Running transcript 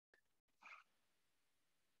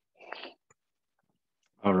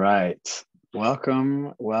All right.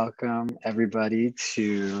 Welcome everybody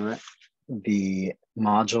to the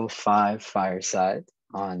Module 5 Fireside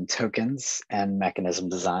on tokens and mechanism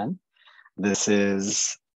design. This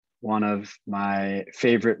is one of my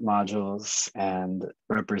favorite modules and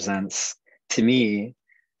represents, to me,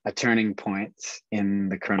 a turning point in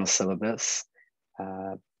the kernel syllabus.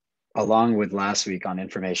 Along with last week on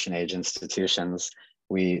information age institutions,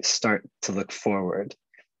 we start to look forward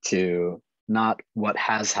to not what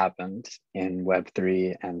has happened in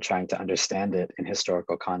Web3 and trying to understand it in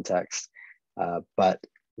historical context, but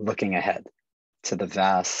looking ahead to the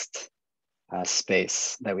vast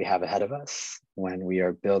space that we have ahead of us when we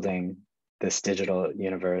are building this digital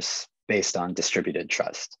universe based on distributed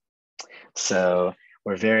trust. So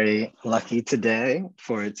we're very lucky today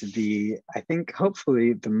for it to be, I think,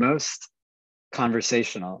 hopefully the most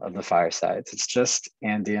conversational of the firesides. It's just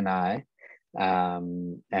Andy and I.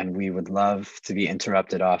 And we would love to be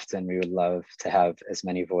interrupted often. We would love to have as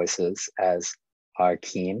many voices as are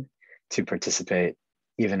keen to participate,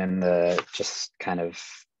 even in the just kind of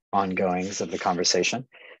ongoings of the conversation.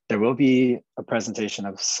 There will be a presentation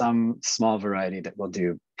of some small variety that we'll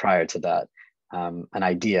do prior to that, an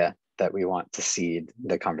idea that we want to seed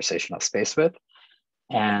the conversational space with.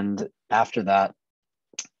 And after that,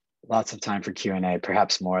 lots of time for Q&A,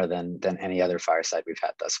 perhaps more than any other fireside we've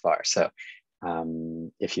had thus far. So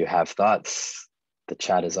if you have thoughts, the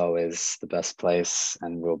chat is always the best place,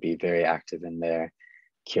 and we'll be very active in there,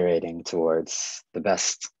 curating towards the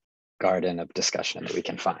best garden of discussion that we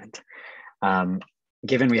can find.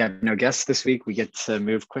 Given we have no guests this week, we get to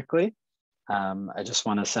move quickly. I just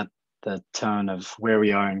want to set the tone of where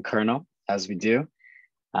we are in kernel as we do.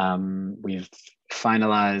 We've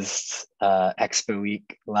finalized Expo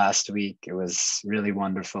Week last week. It was really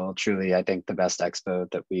wonderful. Truly, I think the best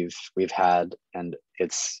Expo that we've had, and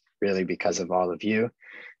it's really because of all of you.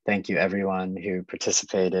 Thank you everyone who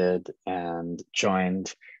participated and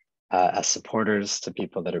joined as supporters to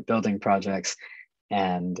people that are building projects.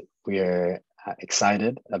 And we're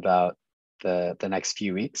excited about the next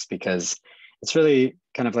few weeks because it's really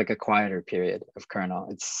kind of like a quieter period of kernel.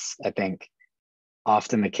 It's, I think,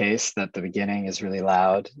 often the case that the beginning is really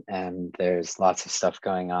loud and there's lots of stuff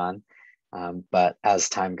going on. But as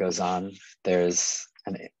time goes on, there's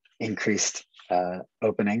an increased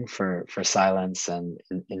opening for silence and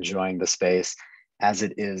enjoying the space as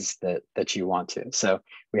it is that you want to. So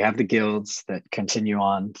we have the guilds that continue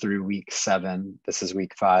on through week 7. This is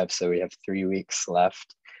week 5, so we have 3 weeks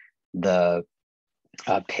left. The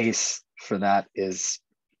pace for that is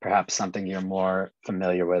perhaps something you're more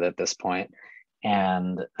familiar with at this point.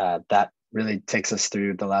 And that really takes us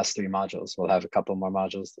through the last 3 modules. We'll have a couple more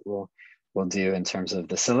modules that we'll do in terms of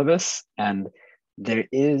the syllabus. And there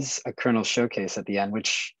is a kernel showcase at the end,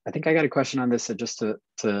 which I think I got a question on this, so just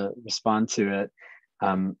to respond to it.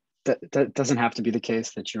 That doesn't have to be the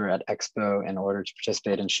case that you're at Expo in order to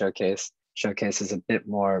participate in showcase. Showcase is a bit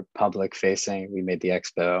more public facing. We made the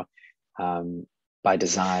Expo by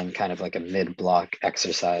design kind of like a mid-block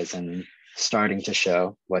exercise and starting to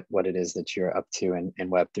show what it is that you're up to in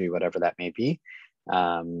Web3, whatever that may be.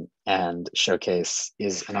 And showcase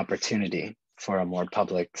is an opportunity for a more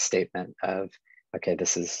public statement of, okay,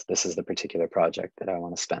 this is the particular project that I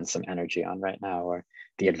want to spend some energy on right now, or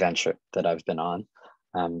the adventure that I've been on.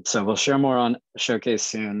 So we'll share more on showcase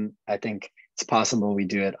soon. I think it's possible we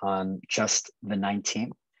do it on just the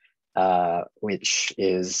 19th, which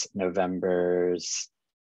is November's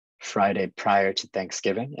Friday prior to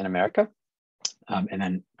Thanksgiving in America. And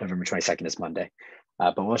then November 22nd is Monday.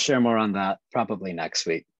 But we'll share more on that probably next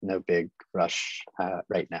week. No big rush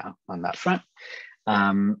right now on that front.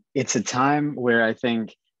 It's a time where I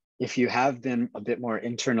think if you have been a bit more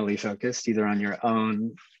internally focused, either on your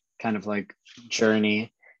own kind of like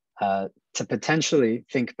journey, to potentially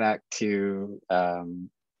think back to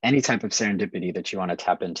any type of serendipity that you want to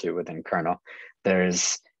tap into within kernel.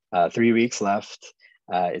 There's 3 weeks left.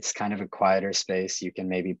 It's kind of a quieter space. You can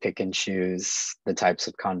maybe pick and choose the types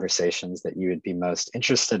of conversations that you would be most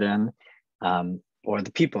interested in, or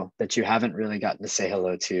the people that you haven't really gotten to say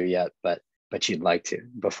hello to yet, but you'd like to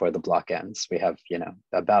before the block ends. We have,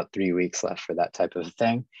 about 3 weeks left for that type of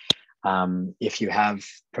thing. If you have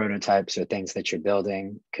prototypes or things that you're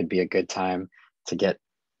building, could be a good time to get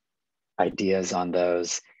ideas on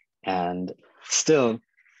those. And still,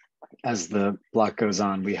 as the block goes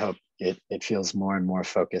on, we hope it feels more and more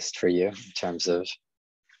focused for you in terms of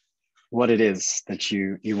what it is that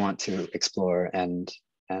you want to explore and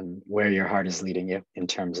where your heart is leading you in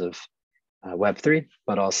terms of Web3,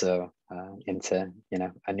 but also into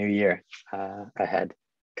a new year ahead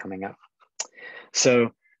coming up. So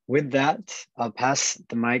with that, I'll pass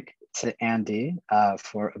the mic to Andy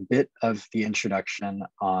for a bit of the introduction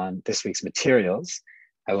on this week's materials.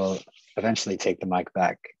 I will eventually take the mic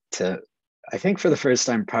back to, I think for the first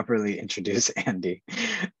time, properly introduce Andy,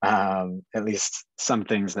 at least some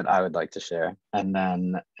things that I would like to share. And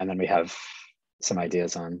then we have some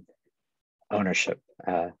ideas on ownership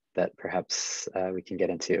that perhaps we can get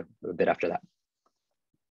into a bit after that.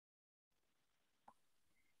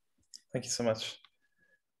 Thank you so much.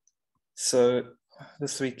 So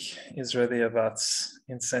this week is really about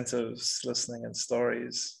incentives, listening, and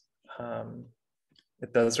stories.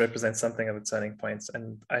 It does represent something of a turning point.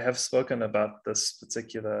 And I have spoken about this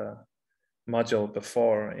particular module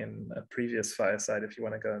before in a previous Fireside, if you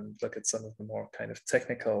want to go and look at some of the more kind of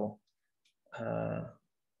technical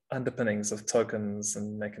underpinnings of tokens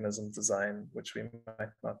and mechanism design, which we might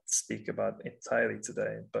not speak about entirely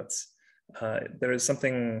today. But there is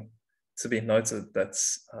something to be noted that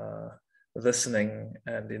listening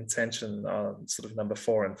and intention are sort of number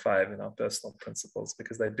 4 and 5 in our personal principles,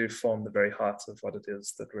 because they do form the very heart of what it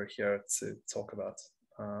is that we're here to talk about.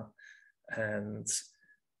 And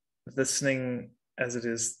listening, as it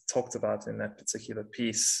is talked about in that particular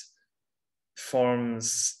piece,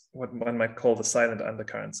 forms what one might call the silent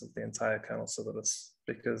undercurrents of the entire kernel syllabus,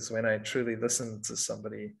 because when I truly listen to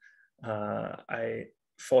somebody, I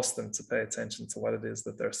force them to pay attention to what it is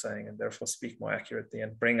that they're saying, and therefore speak more accurately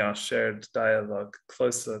and bring our shared dialogue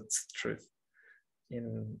closer to truth.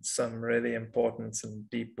 In some really important and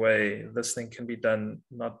deep way, listening can be done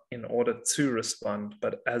not in order to respond,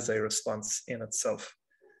 but as a response in itself.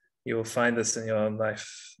 You will find this in your own life.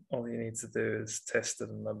 All you need to do is test it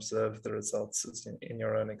and observe the results in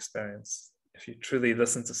your own experience. If you truly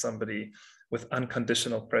listen to somebody with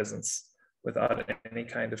unconditional presence, without any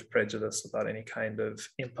kind of prejudice, without any kind of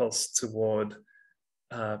impulse toward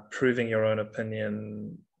proving your own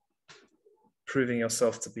opinion, proving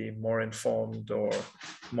yourself to be more informed or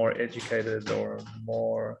more educated or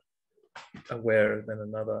more aware than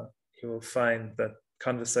another, you will find that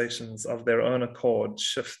conversations of their own accord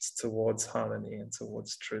shift towards harmony and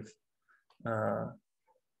towards truth.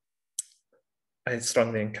 I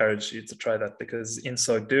strongly encourage you to try that, because in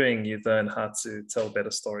so doing, you learn how to tell better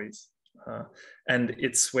stories. And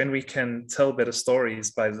it's when we can tell better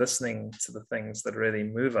stories by listening to the things that really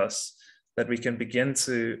move us, that we can begin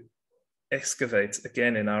to excavate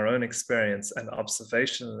again in our own experience and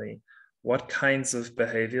observationally what kinds of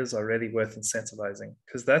behaviors are really worth incentivizing,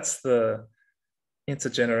 because that's the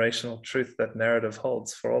intergenerational truth that narrative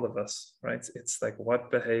holds for all of us, right? It's like,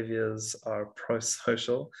 what behaviors are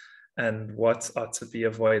pro-social and what are to be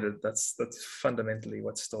avoided. That's fundamentally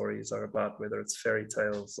what stories are about, whether it's fairy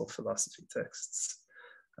tales or philosophy texts.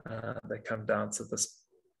 They come down to this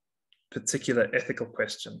particular ethical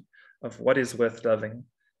question of what is worth loving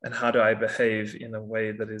and how do I behave in a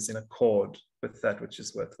way that is in accord with that which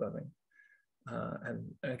is worth loving. And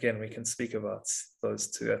again, we can speak about those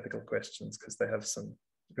two ethical questions because they have some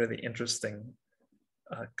really interesting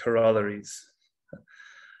corollaries.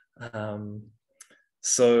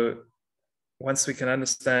 So once we can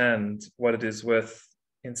understand what it is worth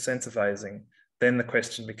incentivizing, then the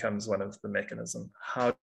question becomes one of the mechanism.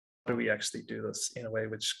 How do we actually do this in a way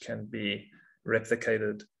which can be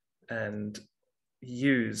replicated and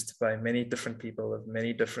used by many different people of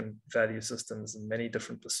many different value systems and many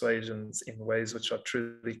different persuasions in ways which are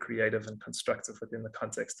truly creative and constructive within the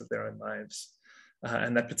context of their own lives.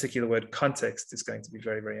 And that particular word context is going to be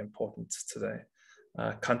very, very important today.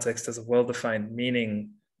 Context has a well-defined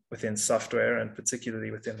meaning within software, and particularly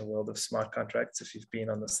within the world of smart contracts. If you've been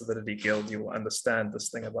on the Solidity Guild, you will understand this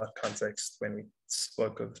thing about context when we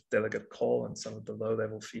spoke of delegate call and some of the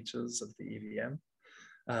low-level features of the EVM.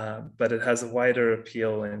 But it has a wider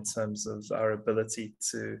appeal in terms of our ability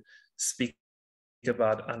to speak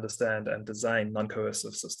about, understand, and design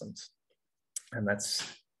non-coercive systems. And that's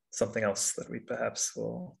something else that we perhaps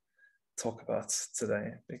will talk about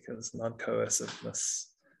today, because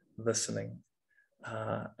non-coerciveness, listening,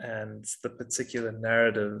 and the particular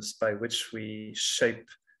narratives by which we shape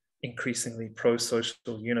increasingly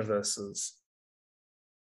pro-social universes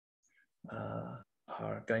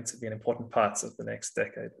are going to be an important part of the next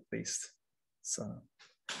decade at least. So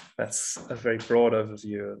that's a very broad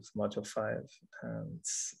overview of Module 5, and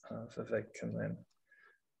Vivek can then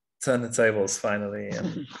turn the tables finally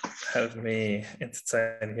and have me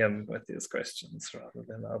entertain him with his questions rather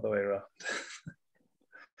than the other way around.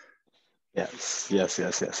 Yes.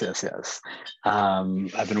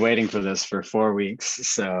 I've been waiting for this for 4 weeks,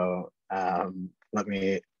 so let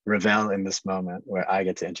me revel in this moment where I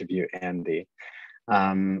get to interview Andy.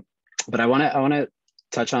 But I want to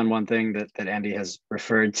touch on one thing that Andy has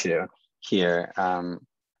referred to here.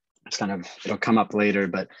 It's kind of, it'll come up later,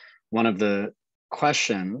 but one of the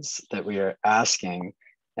questions that we are asking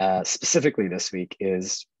specifically this week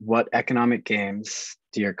is, what economic games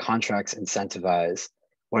do your contracts incentivize?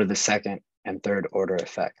 What are the second and third order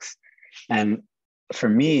effects? And for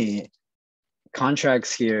me,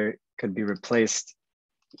 contracts here could be replaced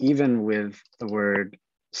even with the word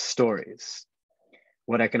stories.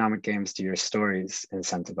 What economic games do your stories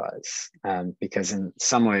incentivize? Because in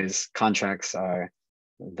some ways, contracts are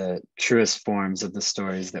the truest forms of the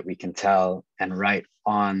stories that we can tell and write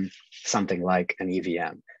on something like an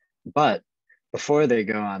EVM. But before they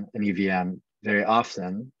go on an EVM, very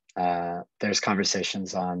often there's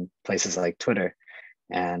conversations on places like Twitter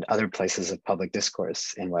and other places of public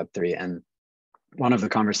discourse in Web3. And one of the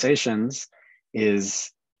conversations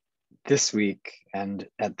is this week and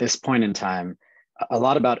at this point in time, a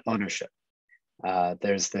lot about ownership.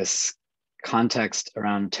 There's this context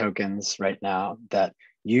around tokens right now that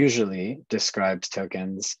usually describes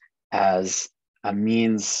tokens as a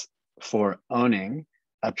means for owning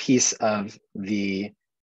a piece of the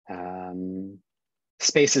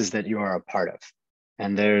spaces that you are a part of.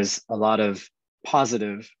 And there's a lot of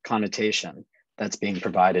positive connotation that's being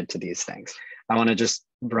provided to these things. I want to just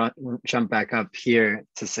jump back up here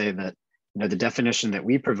to say that, you know, the definition that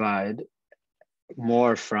we provide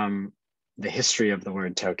more from the history of the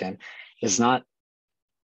word token is not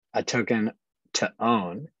a token to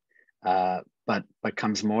own, but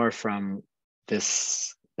comes more from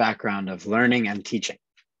this background of learning and teaching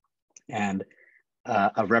and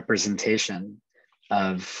a representation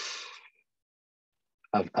of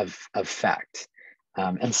fact.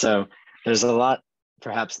 And so there's a lot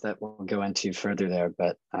perhaps that we'll go into further there,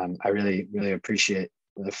 but I really, really appreciate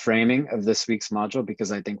the framing of this week's module,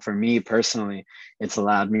 because I think for me personally, it's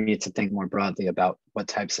allowed me to think more broadly about what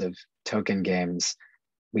types of token games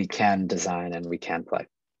we can design and we can play.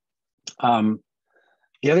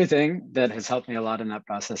 The other thing that has helped me a lot in that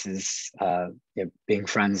process is being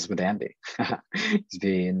friends with Andy. He's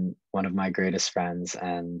been one of my greatest friends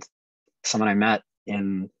and someone I met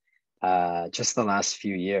in just the last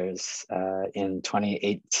few years, in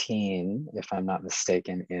 2018, if I'm not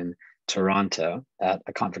mistaken, in Toronto at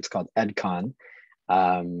a conference called EdCon.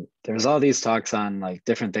 There was all these talks on like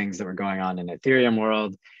different things that were going on in Ethereum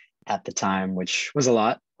world at the time, which was a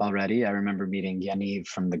lot already. I remember meeting Yaniv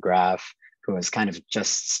from The Graph, who was kind of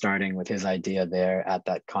just starting with his idea there at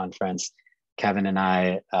that conference. Kevin and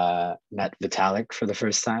I met Vitalik for the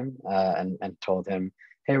first time and told him,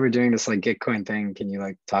 hey, we're doing this like Gitcoin thing. Can you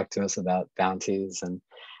like talk to us about bounties? And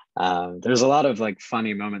there's a lot of like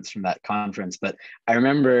funny moments from that conference, but I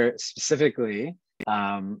remember specifically,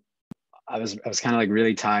 I was kind of like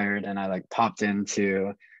really tired and I like popped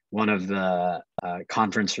into one of the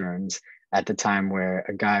conference rooms at the time where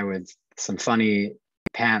a guy with some funny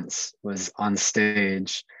pants was on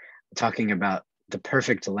stage talking about the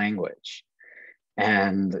perfect language.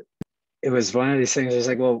 And it was one of these things. I was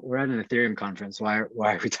like, well, we're at an Ethereum conference. Why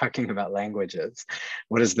are we talking about languages?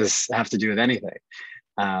 What does this have to do with anything?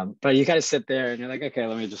 But you kind of sit there and you're like, okay,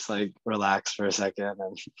 let me just like relax for a second,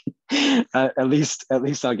 and at least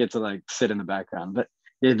I'll get to like sit in the background. But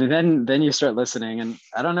yeah, then you start listening, and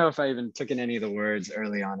I don't know if I even took in any of the words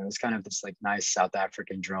early on. It was kind of this like nice South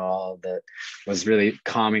African drawl that was really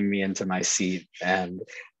calming me into my seat, and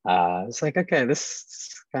it's like, okay, this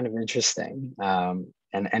is kind of interesting.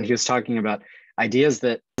 And he was talking about ideas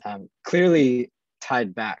that clearly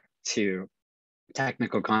tied back to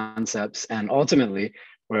technical concepts, and ultimately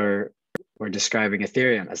we're describing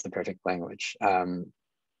Ethereum as the perfect language.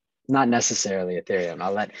 Not necessarily Ethereum.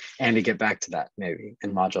 I'll let Andy get back to that maybe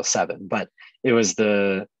in module 7, but it was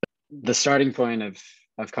the starting point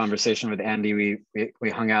of conversation with Andy. We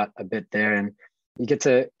hung out a bit there, and you get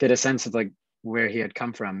to get a sense of like where he had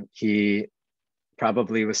come from. He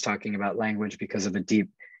probably was talking about language because of a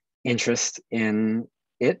deep interest in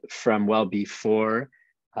it from well before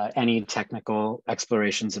any technical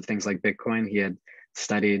explorations of things like Bitcoin. He had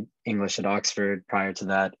studied English at Oxford prior to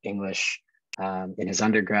that, English in his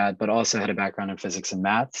undergrad, but also had a background in physics and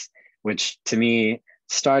maths, which to me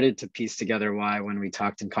started to piece together why when we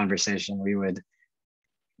talked in conversation, we would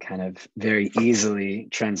kind of very easily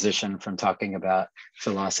transition from talking about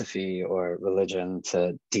philosophy or religion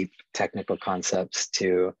to deep technical concepts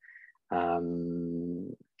to the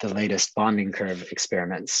latest bonding curve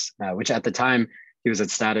experiments, which at the time he was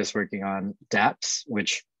at Status working on dApps,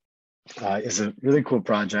 which is a really cool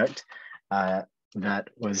project that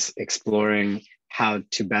was exploring how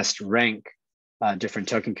to best rank different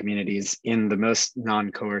token communities in the most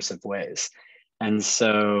non-coercive ways. And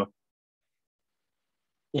so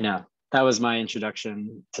that was my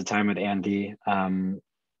introduction to time with Andy.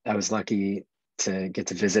 I was lucky to get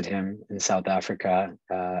to visit him in South Africa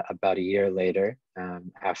about a year later,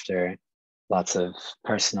 after lots of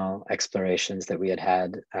personal explorations that we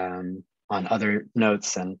had on other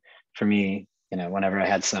notes. And for me, whenever I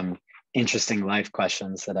had some interesting life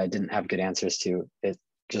questions that I didn't have good answers to, it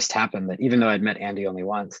just happened that even though I'd met Andy only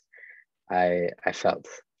once, I felt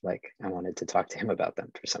like I wanted to talk to him about them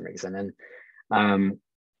for some reason. And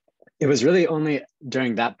it was really only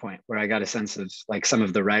during that point where I got a sense of like some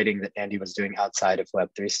of the writing that Andy was doing outside of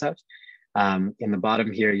Web3 stuff. In the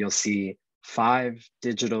bottom here, you'll see 5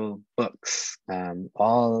 digital books,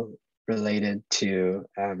 all related to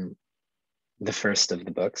the first of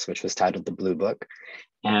the books, which was titled The Blue Book.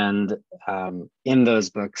 And in those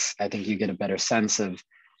books, I think you get a better sense of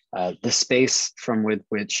the space from with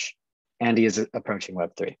which Andy is approaching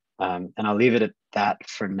Web3. And I'll leave it at that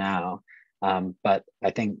for now. But I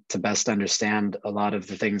think to best understand a lot of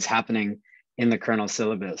the things happening in the kernel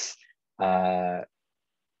syllabus,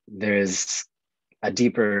 there's a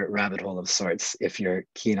deeper rabbit hole of sorts if you're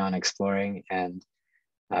keen on exploring. And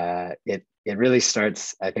it really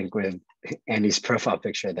starts, I think, with Andy's profile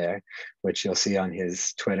picture there, which you'll see on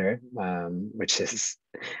his Twitter, which is,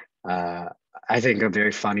 I think, a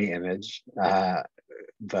very funny image,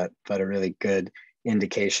 but a really good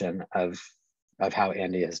indication of how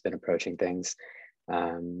Andy has been approaching things.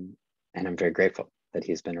 And I'm very grateful that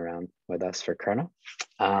he's been around with us for kernel.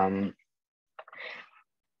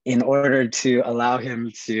 In order to allow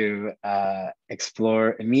him to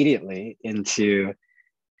explore immediately into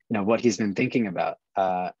what he's been thinking about,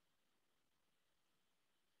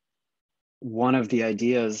 one of the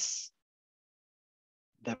ideas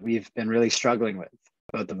that we've been really struggling with,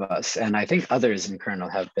 both of us, and I think others in kernel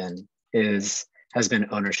has been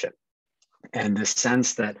ownership. And the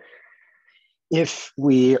sense that if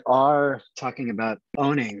we are talking about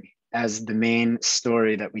owning as the main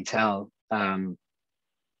story that we tell,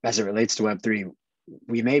 as it relates to Web3,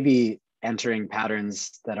 we may be entering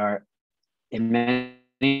patterns that are in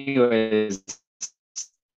many ways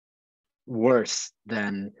worse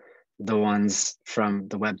than the ones from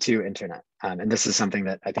the Web2 internet. And this is something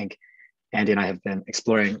that I think Andy and I have been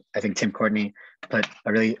exploring. I think Tim Courtney put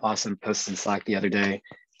a really awesome post in Slack the other day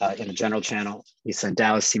in the general channel. He said,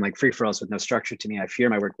 DAOs seem like free-for-alls with no structure to me. I fear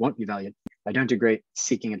my work won't be valued. I don't do great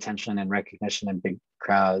seeking attention and recognition in big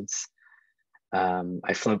crowds. I'm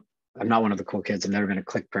not one of the cool kids. I've never been a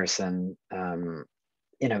click person.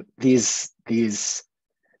 These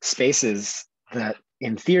spaces that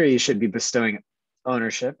in theory should be bestowing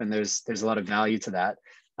ownership, and there's a lot of value to that.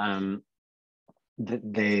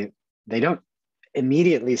 They don't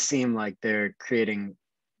immediately seem like they're creating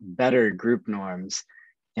better group norms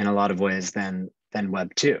in a lot of ways than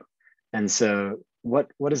Web 2. And so what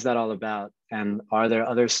is that all about? And are there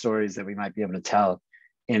other stories that we might be able to tell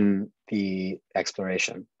in the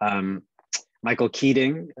exploration? Michael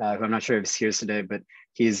Keating, who I'm not sure if he's here today, but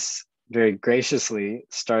he's very graciously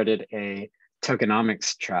started a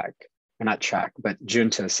tokenomics but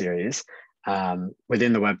Junto series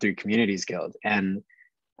within the Web3 Communities Guild. And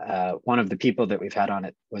one of the people that we've had on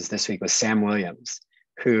it this week was Sam Williams,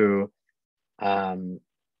 who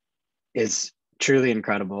is truly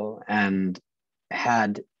incredible and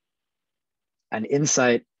had an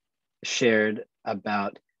insight shared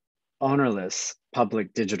about ownerless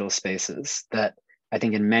public digital spaces that I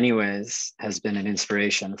think in many ways has been an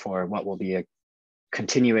inspiration for what will be a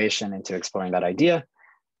continuation into exploring that idea.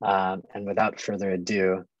 And without further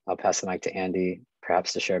ado, I'll pass the mic to Andy,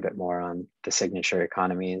 perhaps to share a bit more on the signature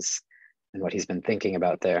economies and what he's been thinking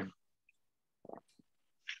about there.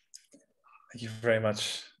 Thank you very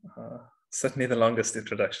much. Certainly the longest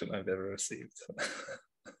introduction I've ever received.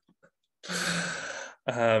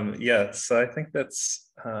 Yeah, so I think that's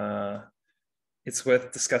it's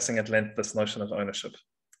worth discussing at length this notion of ownership.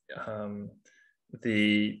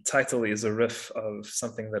 The title is a riff of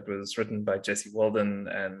something that was written by Jesse Walden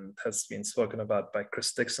and has been spoken about by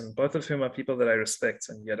Chris Dixon, both of whom are people that I respect,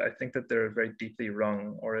 and yet I think that they're very deeply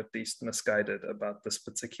wrong, or at least misguided, about this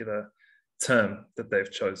particular term that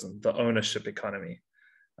they've chosen, the ownership economy.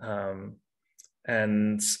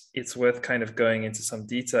 And it's worth kind of going into some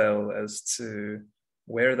detail as to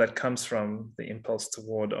where that comes from, the impulse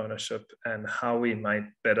toward ownership, and how we might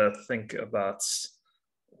better think about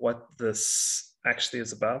what this actually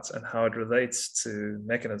is about and how it relates to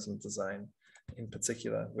mechanism design in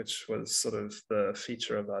particular, which was sort of the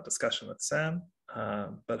feature of our discussion with Sam.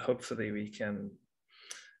 But hopefully we can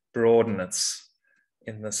broaden it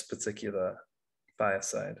in this particular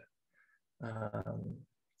fireside.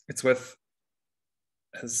 It's worth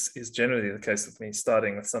as is generally the case with me,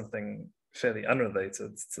 starting with something fairly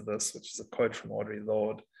unrelated to this, which is a quote from Audre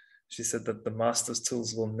Lorde. She said that the master's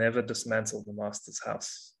tools will never dismantle the master's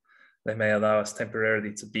house. They may allow us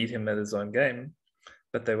temporarily to beat him at his own game,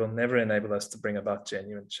 but they will never enable us to bring about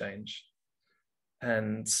genuine change.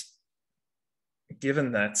 And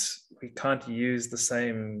given that we can't use the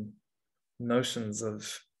same notions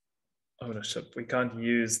of ownership, we can't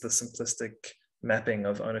use the simplistic mapping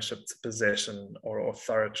of ownership to possession or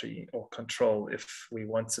authority or control if we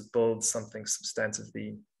want to build something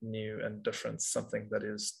substantively new and different, something that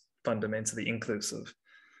is fundamentally inclusive.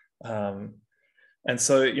 And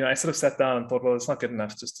so, I sort of sat down and thought, well, it's not good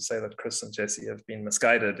enough just to say that Chris and Jesse have been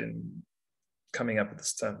misguided in coming up with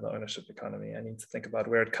this term, the ownership economy. I need to think about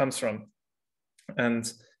where it comes from.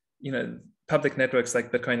 And, public networks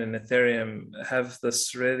like Bitcoin and Ethereum have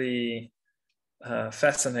this really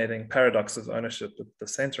fascinating paradox of ownership at the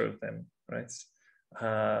center of them, right?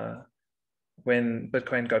 When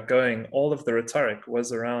Bitcoin got going, all of the rhetoric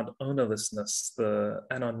was around ownerlessness, the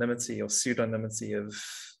anonymity or pseudonymity of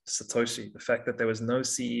Satoshi, the fact that there was no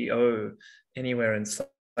CEO anywhere in sight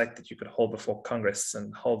that you could hold before Congress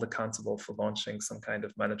and hold accountable for launching some kind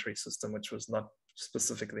of monetary system, which was not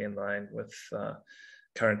specifically in line with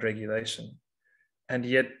current regulation. And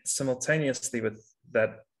yet simultaneously with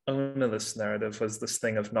that ownerless narrative was this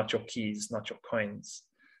thing of not your keys, not your coins.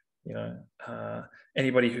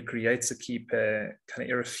 Anybody who creates a key pair kind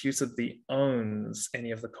of irrefutably owns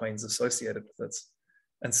any of the coins associated with it.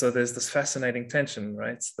 And so there's this fascinating tension,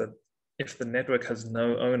 right? That if the network has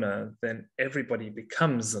no owner, then everybody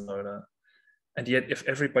becomes an owner. And yet if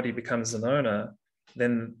everybody becomes an owner,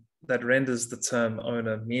 then that renders the term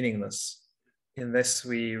owner meaningless unless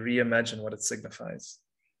we reimagine what it signifies.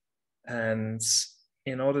 And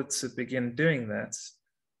in order to begin doing that,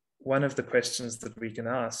 one of the questions that we can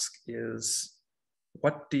ask is,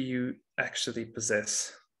 what do you actually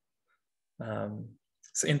possess?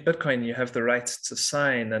 So in Bitcoin, you have the right to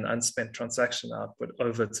sign an unspent transaction output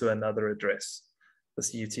over to another address,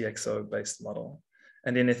 this UTXO-based model.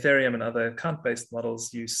 And in Ethereum and other account-based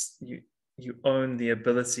models, you own the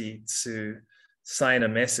ability to sign a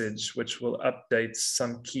message which will update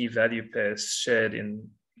some key value pairs shared in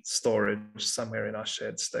storage somewhere in our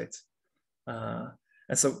shared state.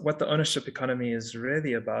 And so what the ownership economy is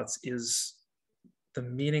really about is the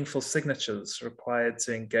meaningful signatures required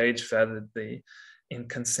to engage validly in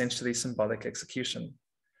consensually symbolic execution.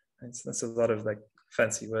 And so that's a lot of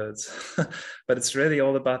fancy words, but it's really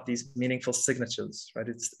all about these meaningful signatures, right?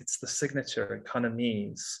 It's the signature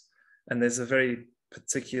economies. And there's a very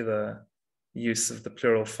particular use of the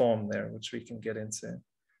plural form there, which we can get into.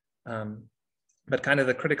 But kind of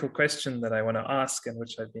the critical question that I want to ask, and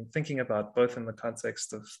which I've been thinking about both in the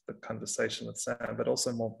context of the conversation with Sam, but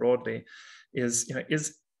also more broadly, is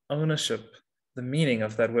ownership, the meaning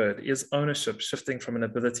of that word, is ownership shifting from an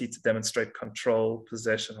ability to demonstrate control,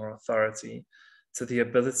 possession, or authority to the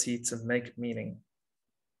ability to make meaning?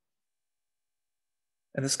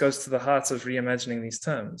 And this goes to the heart of reimagining these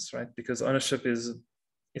terms, right? Because ownership is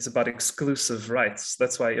about exclusive rights.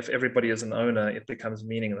 That's why if everybody is an owner, it becomes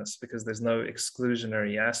meaningless because there's no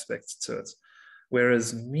exclusionary aspect to it.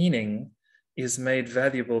 Whereas meaning is made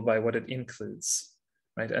valuable by what it includes,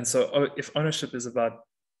 right? And so if ownership is about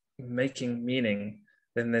making meaning,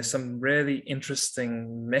 then there's some really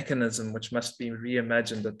interesting mechanism which must be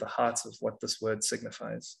reimagined at the heart of what this word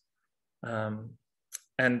signifies.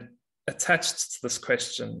 And attached to this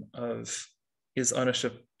question of, is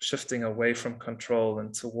ownership shifting away from control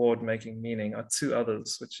and toward making meaning, are two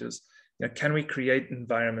others, which is, can we create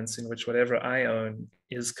environments in which whatever I own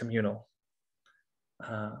is communal?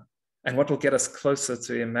 And what will get us closer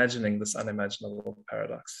to imagining this unimaginable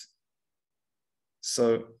paradox?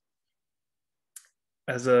 So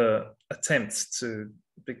as an attempt to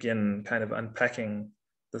begin kind of unpacking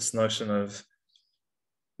this notion of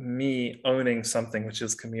me owning something which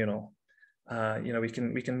is communal, we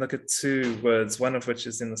can look at two words, one of which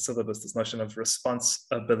is in the syllabus, this notion of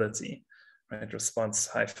responsibility, right?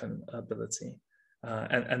 Response-ability.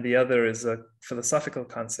 And the other is a philosophical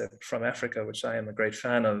concept from Africa, which I am a great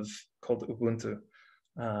fan of, called Ubuntu,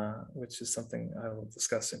 which is something I will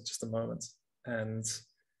discuss in just a moment. And,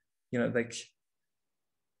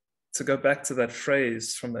 to go back to that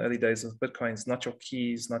phrase from the early days of Bitcoins, not your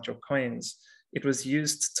keys, not your coins, it was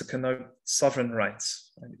used to connote sovereign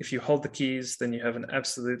rights. If you hold the keys, then you have an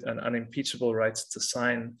absolute and unimpeachable right to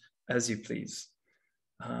sign as you please.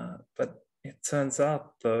 But it turns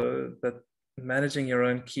out, though, that managing your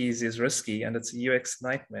own keys is risky and it's a UX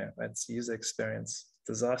nightmare, right? It's a user experience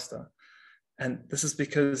disaster. And this is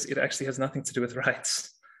because it actually has nothing to do with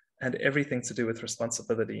rights. and everything to do with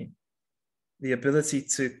responsibility. The ability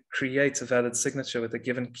to create a valid signature with a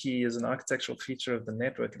given key is an architectural feature of the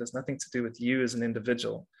network. It has nothing to do with you as an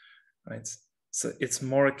individual, right? So it's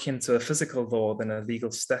more akin to a physical law than a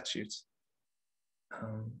legal statute.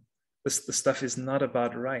 The stuff is not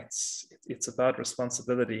about rights. It's about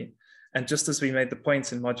responsibility. And just as we made the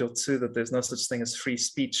point in module 2 that there's no such thing as free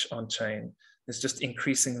speech on chain, there's just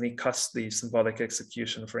increasingly costly symbolic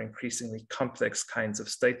execution for increasingly complex kinds of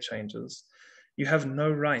state changes. You have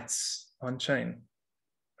no rights on chain,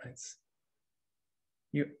 right?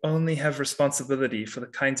 You only have responsibility for the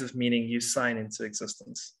kinds of meaning you sign into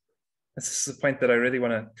existence. This is a point that I really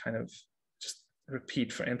want to kind of just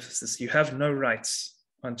repeat for emphasis. You have no rights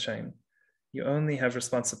on chain. You only have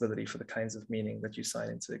responsibility for the kinds of meaning that you sign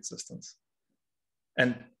into existence.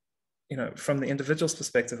 And, you know, from the individual's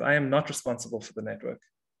perspective, I am not responsible for the network,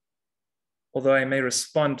 although I may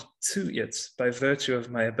respond to it by virtue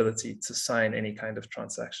of my ability to sign any kind of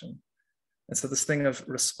transaction. And so this thing of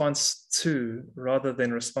response to rather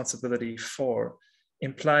than responsibility for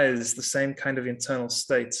implies the same kind of internal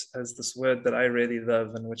state as this word that I really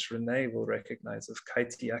love and which Renee will recognize of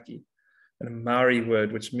kaitiaki, a Maori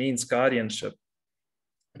word which means guardianship.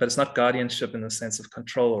 But it's not guardianship in the sense of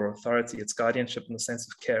control or authority. It's guardianship in the sense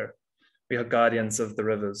of care. We are guardians of the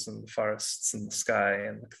rivers and the forests and the sky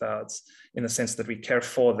and the clouds in the sense that we care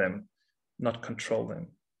for them, not control them.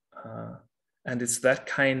 And it's that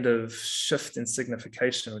kind of shift in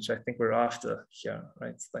signification, which I think we're after here,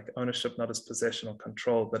 right? It's like ownership, not as possession or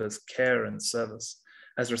control, but as care and service,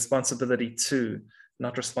 as responsibility to,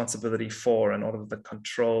 not responsibility for, and all of the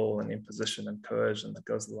control and imposition and coercion that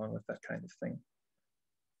goes along with that kind of thing.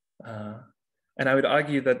 And I would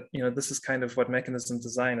argue that, you know, this is kind of what mechanism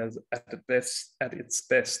design is at its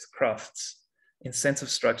best crafts,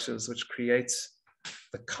 incentive structures which create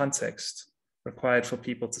the context required for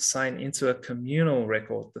people to sign into a communal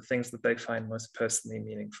record the things that they find most personally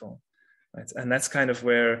meaningful, right? And that's kind of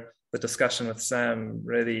where the discussion with Sam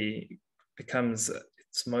really becomes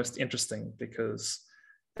its most interesting, because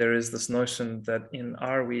there is this notion that in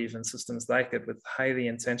Arweave and systems like it with highly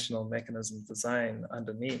intentional mechanism design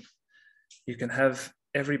underneath, you can have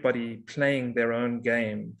everybody playing their own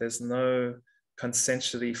game. There's no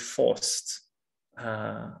consensually forced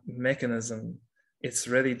mechanism. It's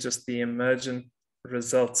really just the emergent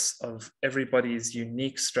results of everybody's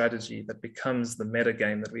unique strategy that becomes the meta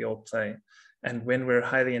game that we all play. And when we're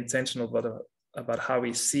highly intentional about how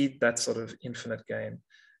we seed that sort of infinite game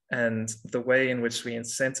and the way in which we are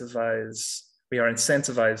incentivized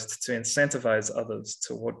to incentivize others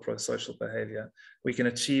toward pro-social behavior, we can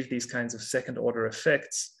achieve these kinds of second order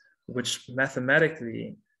effects, which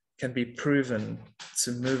mathematically can be proven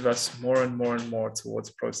to move us more and more and more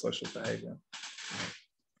towards pro-social behavior.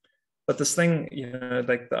 But this thing, you know,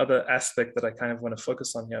 like the other aspect that I kind of want to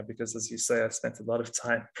focus on here, because as you say, I spent a lot of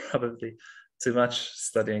time, probably too much,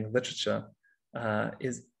 studying literature,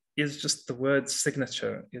 is just the word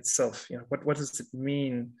signature itself. You know, what does it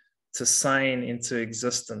mean to sign into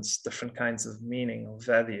existence different kinds of meaning or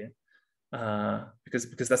value?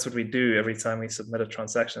 Because that's what we do every time we submit a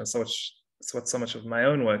transaction. So it's what so much of my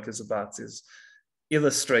own work is about, is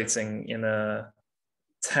illustrating in a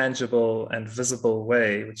tangible and visible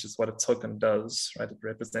way, which is what a token does, right? It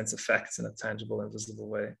represents a fact in a tangible and visible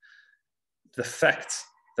way. The fact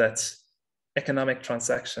that economic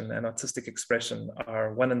transaction and artistic expression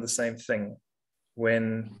are one and the same thing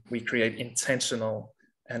when we create intentional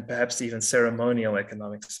and perhaps even ceremonial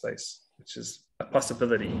economic space, which is a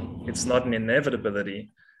possibility. It's not an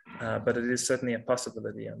inevitability, but it is certainly a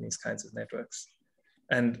possibility on these kinds of networks.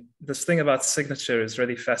 And this thing about signature is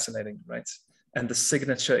really fascinating, right? And the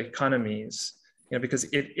signature economies, you know, because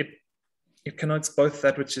it connotes both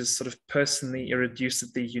that which is sort of personally,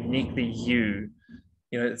 irreducibly, uniquely you.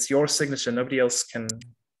 You know, it's your signature. Nobody else can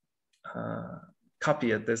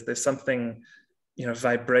copy it. There's something, you know,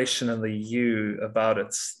 vibrationally you about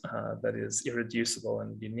it that is irreducible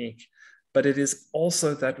and unique. But it is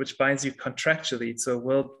also that which binds you contractually to a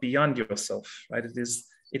world beyond yourself, right? It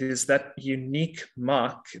is that unique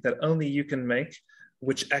mark that only you can make,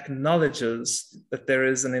 which acknowledges that there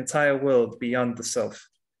is an entire world beyond the self,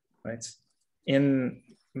 right? In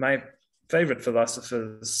my favorite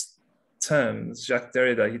philosopher's terms, Jacques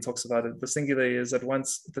Derrida, he talks about it, the signature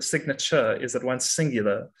is at once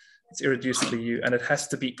singular, it's irreducibly you, and it has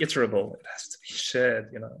to be iterable, it has to be shared,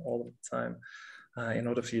 you know, all of the time in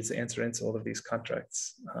order for you to enter into all of these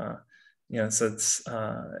contracts. You know, so it's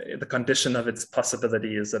the condition of its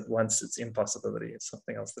possibility is at once its impossibility. It's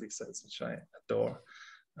something else that he says, which I adore.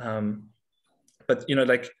 But, you know,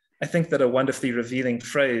 like I think that a wonderfully revealing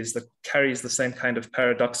phrase that carries the same kind of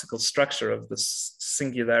paradoxical structure of this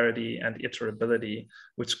singularity and iterability,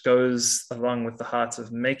 which goes along with the heart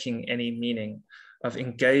of making any meaning, of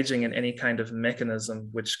engaging in any kind of mechanism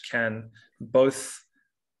which can both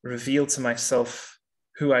reveal to myself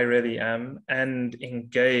who I really am and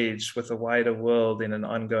engage with a wider world in an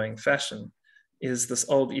ongoing fashion, is this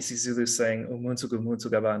old isiZulu saying, umuntu gumuntu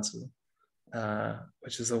gabantu,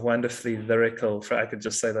 which is a wonderfully lyrical, I could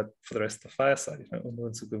just say that for the rest of the fireside,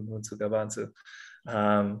 umuntu gumuntu gabantu.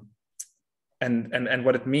 And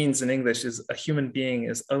what it means in English is a human being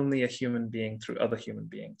is only a human being through other human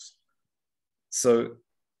beings. So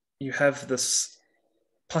you have this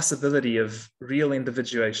possibility of real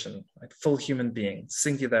individuation, like full human being,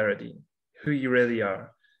 singularity, who you really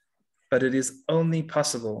are. But it is only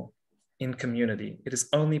possible in community. It is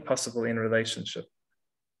only possible in relationship.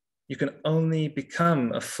 You can only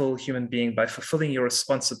become a full human being by fulfilling your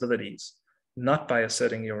responsibilities, not by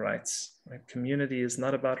asserting your rights. Right? Community is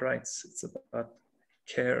not about rights. It's about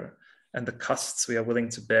care and the costs we are willing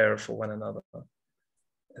to bear for one another.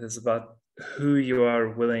 It is about who you are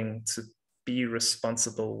willing to be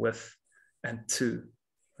responsible with and to,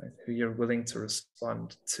 right? Who you're willing to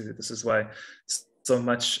respond to. This is why so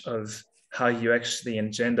much of how you actually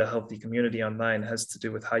engender healthy community online has to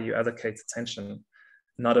do with how you allocate attention,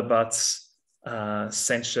 not about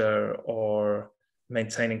censure or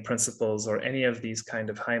maintaining principles or any of these kind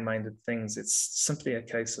of high-minded things. It's simply a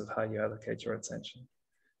case of how you allocate your attention,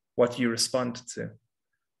 what you respond to.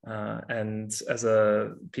 And as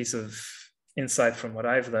a piece of insight from what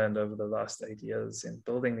I've learned over the last 8 years in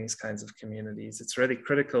building these kinds of communities, it's really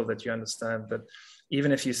critical that you understand that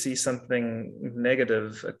even if you see something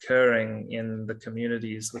negative occurring in the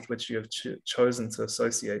communities with which you have chosen to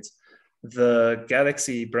associate, the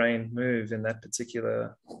galaxy brain move in that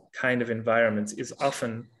particular kind of environment is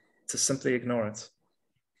often to simply ignore it,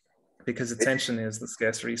 because attention is the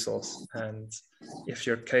scarce resource. And if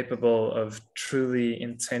you're capable of truly,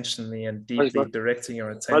 intentionally, and deeply directing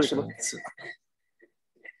your attention to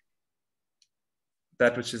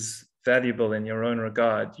that which is valuable in your own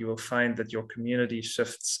regard, you will find that your community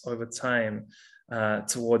shifts over time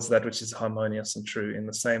towards that which is harmonious and true, in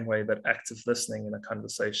the same way that active listening in a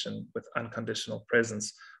conversation with unconditional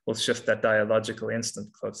presence will shift that dialogical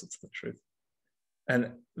instant closer to the truth.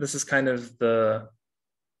 And this is kind of the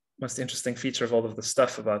most interesting feature of all of the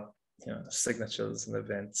stuff about signatures and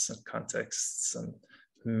events and contexts and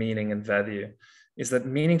meaning and value, is that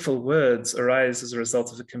meaningful words arise as a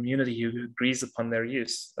result of a community who agrees upon their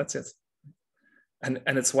use. That's it. And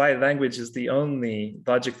it's why language is the only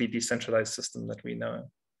logically decentralized system that we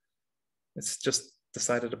know. It's just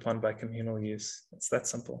decided upon by communal use. It's that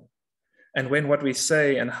simple. And when what we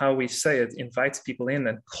say and how we say it invites people in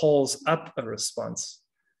and calls up a response,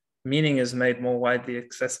 meaning is made more widely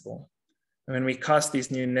accessible. And when we cast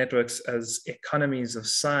these new networks as economies of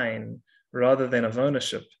sign rather than of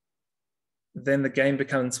ownership, then the game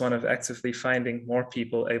becomes one of actively finding more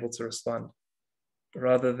people able to respond,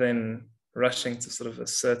 rather than rushing to sort of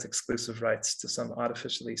assert exclusive rights to some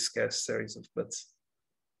artificially scarce series of bits.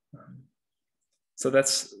 So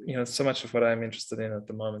that's, so much of what I'm interested in at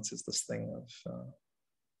the moment is this thing of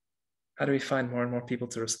how do we find more and more people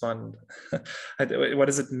to respond? What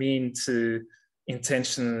does it mean to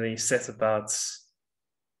intentionally set about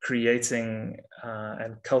creating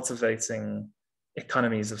and cultivating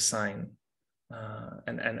economies of sign?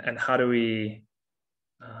 And how do we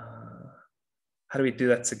do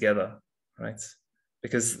that together, right?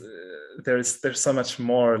 Because there's so much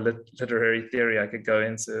more literary theory I could go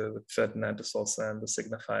into with Ferdinand de Saussure and the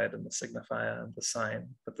signified and the signifier and the sign,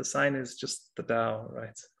 but the sign is just the Tao,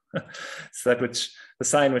 right? It's the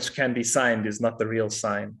sign which can be signed is not the real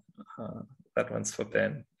sign. That one's for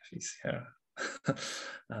Ben if he's here.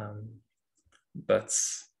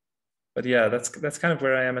 But yeah, that's kind of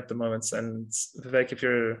where I am at the moment. And Vivek, if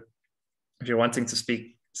you're wanting to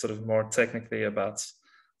speak sort of more technically about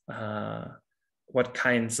what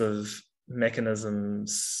kinds of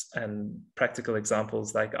mechanisms and practical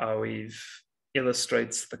examples like Arweave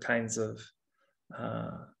illustrates the kinds of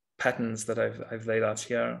patterns that I've laid out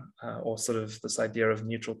here, or sort of this idea of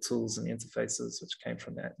neutral tools and interfaces, which came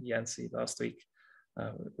from Yancy last week,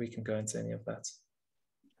 we can go into any of that.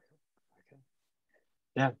 Okay.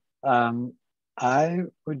 Yeah. I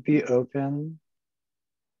would be open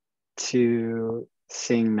to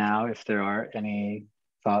seeing now if there are any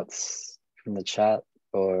thoughts from the chat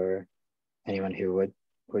or anyone who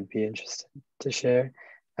would be interested to share.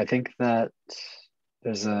 I think that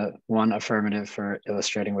there's one affirmative for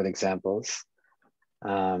illustrating with examples.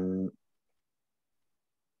 In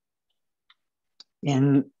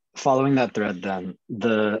following that thread, then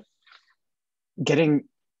the getting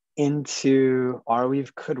into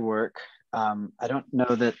Arweave could work. I don't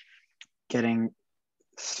know that getting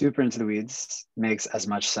super into the weeds makes as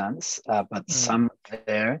much sense, but some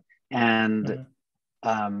there. And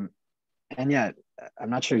yeah, I'm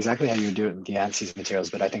not sure exactly how you would do it with the ANSYS materials,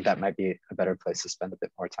 but I think that might be a better place to spend a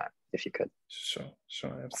bit more time if you could.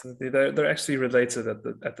 Sure, absolutely. They're actually related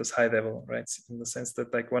at this high level, right? In the sense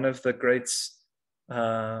that like one of the great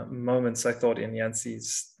moments I thought in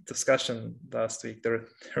Yancey's discussion last week, there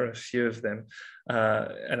are a few of them,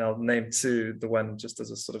 and I'll name two. The one just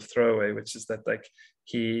as a sort of throwaway, which is that like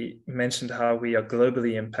he mentioned how we are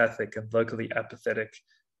globally empathic and locally apathetic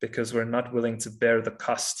because we're not willing to bear the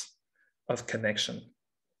cost of connection.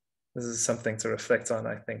 This is something to reflect on,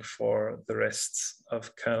 I think, for the rest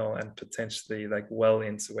of kernel and potentially like well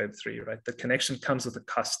into Web3, right? The connection comes with a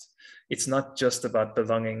cost. It's not just about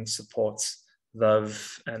belonging, support,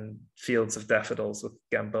 love, and fields of daffodils with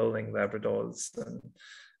gamboling Labradors and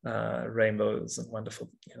rainbows and wonderful,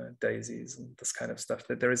 daisies and this kind of stuff.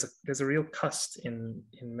 That there's a real cost in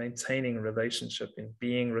maintaining relationship, in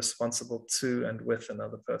being responsible to and with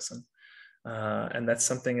another person. And that's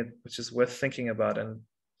something which is worth thinking about and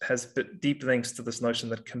has deep links to this notion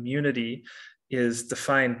that community is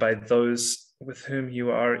defined by those with whom you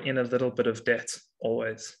are in a little bit of debt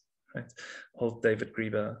always, right? Old David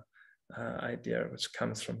Grieber idea, which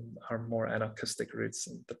comes from our more anarchistic roots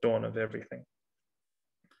and the dawn of everything.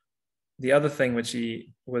 The other thing which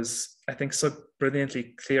he was, I think, so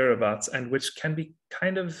brilliantly clear about, and which can be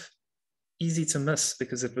kind of easy to miss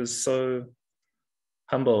because it was so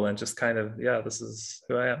humble and just kind of, yeah, this is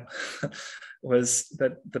who I am, was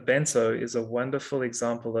that the bento is a wonderful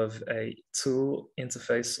example of a tool,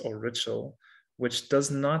 interface, or ritual, which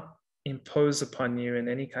does not impose upon you in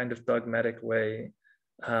any kind of dogmatic way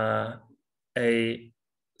a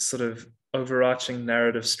sort of overarching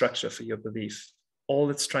narrative structure for your belief. All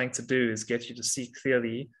it's trying to do is get you to see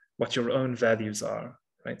clearly what your own values are,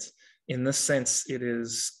 right? In this sense, it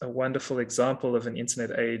is a wonderful example of an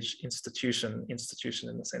internet age institution in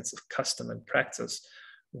the sense of custom and practice,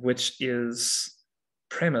 which is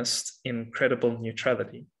premised in credible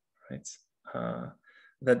neutrality, right?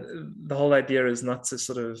 That the whole idea is not to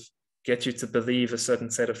sort of get you to believe a certain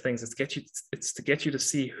set of things. It's to get you to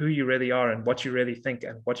see who you really are and what you really think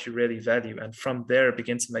and what you really value. And from there,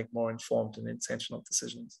 begin to make more informed and intentional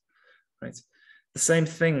decisions, right? The same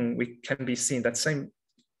thing can be seen, that same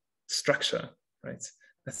structure, right?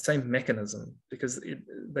 That same mechanism, because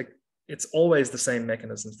it's always the same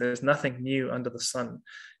mechanisms. There's nothing new under the sun.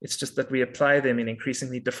 It's just that we apply them in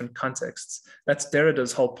increasingly different contexts. That's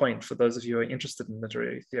Derrida's whole point, for those of you who are interested in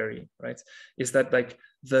literary theory, right? Is that like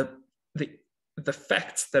the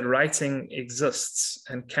fact that writing exists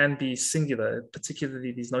and can be singular,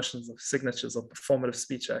 particularly these notions of signatures or performative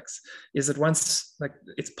speech acts, is at once like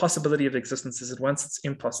its possibility of existence is at once its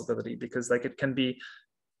impossibility, because like it can be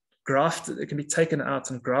grafted, it can be taken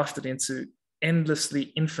out and grafted into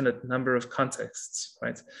endlessly infinite number of contexts,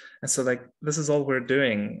 right? And so like this is all we're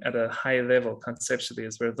doing at a high level conceptually,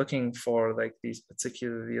 is we're looking for like these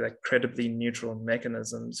particularly like credibly neutral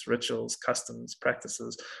mechanisms, rituals, customs,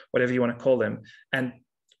 practices, whatever you want to call them, and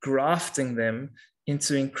grafting them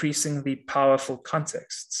into increasingly powerful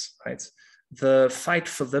contexts, right? The fight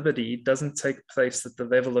for liberty doesn't take place at the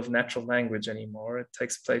level of natural language anymore. It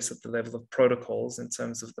takes place at the level of protocols in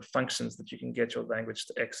terms of the functions that you can get your language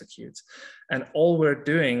to execute. And all we're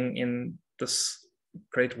doing in this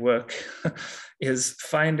great work is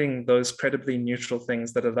finding those credibly neutral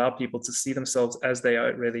things that allow people to see themselves as they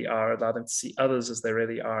really are, allow them to see others as they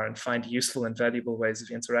really are, and find useful and valuable ways of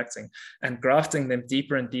interacting, and grafting them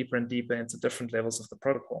deeper and deeper and deeper into different levels of the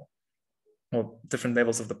protocol, or different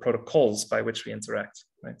levels of the protocols by which we interact,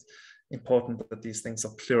 right? Important that these things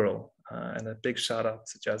are plural. And a big shout out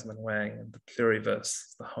to Jasmine Wang and the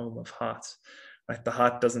pluriverse, the home of heart, right? The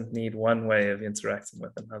heart doesn't need one way of interacting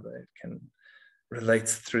with another. It can relate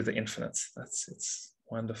through the infinite. That's its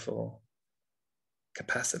wonderful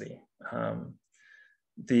capacity.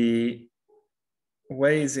 The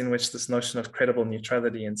ways in which this notion of credible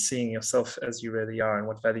neutrality and seeing yourself as you really are and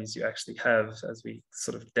what values you actually have, as we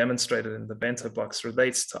sort of demonstrated in the bento box,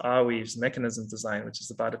 relates to Arweave's mechanism design, which is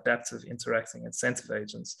about adaptive interacting incentive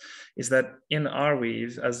agents, is that in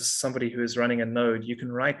Arweave, as somebody who is running a node, you can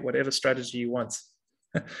write whatever strategy you want,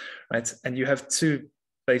 right? And you have two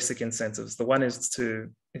basic incentives. The one is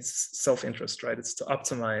self-interest, right? It's to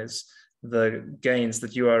optimize the gains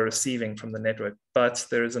that you are receiving from the network. But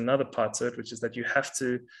there is another part to it, which is that you have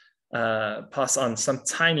to pass on some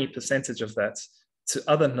tiny percentage of that to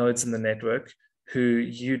other nodes in the network who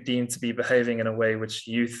you deem to be behaving in a way which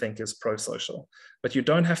you think is pro-social. But you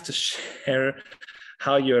don't have to share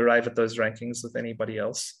how you arrive at those rankings with anybody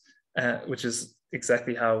else, which is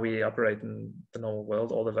exactly how we operate in the normal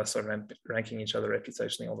world. All of us are ranking each other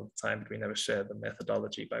reputationally all the time, but we never share the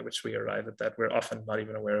methodology by which we arrive at that. We're often not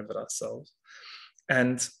even aware of it ourselves.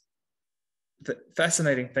 And the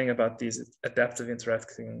fascinating thing about these adaptive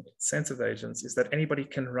interacting incentive agents is that anybody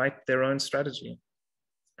can write their own strategy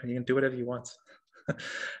and you can do whatever you want.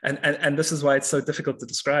 and this is why it's so difficult to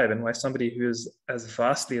describe, and why somebody who is as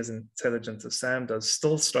vastly as intelligent as Sam does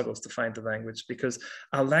still struggles to find the language, because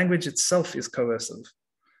our language itself is coercive,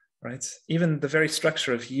 right? Even the very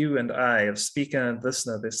structure of you and I, of speaker and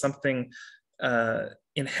listener, there's something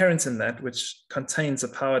inherent in that which contains a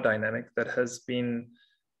power dynamic that has been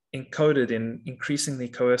encoded in increasingly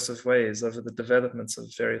coercive ways over the developments of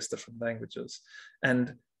various different languages.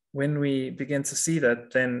 And when we begin to see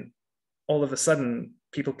that, then all of a sudden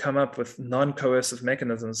people come up with non-coercive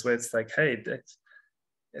mechanisms where it's like, hey,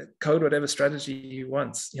 code whatever strategy you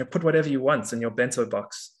want, put whatever you want in your bento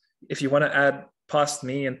box. If you want to add past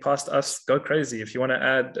me and past us, go crazy. If you want to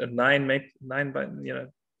add a 9 by,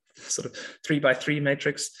 sort of 3 by 3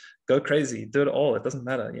 matrix, go crazy, do it all. It doesn't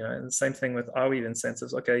matter, And the same thing with Arweave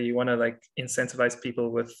incentives. Okay, you want to like incentivize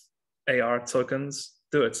people with AR tokens,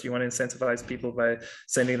 do it. You want to incentivize people by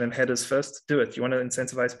sending them headers first, do it. You want to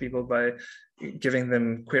incentivize people by giving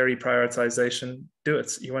them query prioritization, do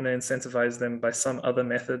it. You want to incentivize them by some other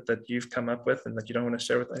method that you've come up with and that you don't want to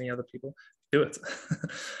share with any other people, do it,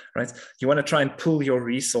 right? You want to try and pool your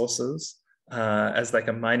resources as like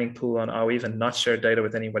a mining pool on Arweave and not share data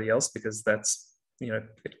with anybody else, because that's,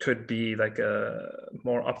 it could be like a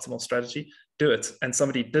more optimal strategy, do it. And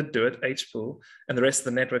somebody did do it, hpool, and the rest of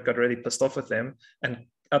the network got really pissed off with them and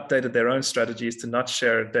updated their own strategies to not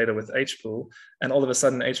share data with hpool. And all of a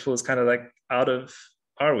sudden hpool is kind of like out of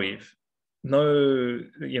Arweave. No,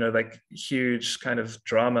 like huge kind of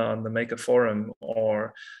drama on the Maker forum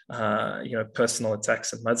or, personal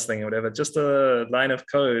attacks and mudslinging or whatever, just a line of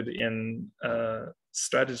code in a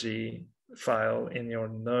strategy file in your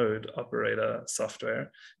node operator software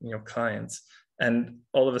in your client, and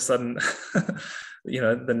all of a sudden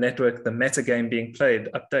the network, the meta game being played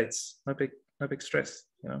updates. No big stress.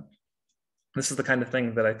 This is the kind of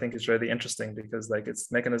thing that I think is really interesting, because like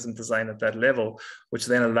it's mechanism design at that level, which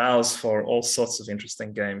then allows for all sorts of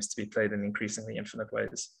interesting games to be played in increasingly infinite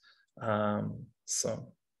ways.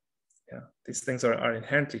 So yeah, these things are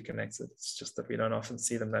inherently connected. It's just that we don't often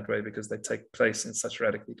see them that way because they take place in such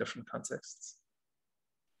radically different contexts.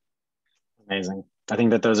 Amazing. I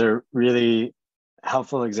think that those are really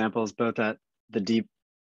helpful examples, both at the deep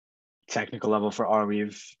technical level for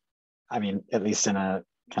Arweave. I mean, at least in a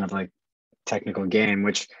kind of like technical game,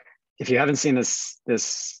 which if you haven't seen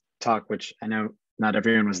this talk, which I know not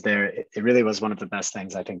everyone was there, it really was one of the best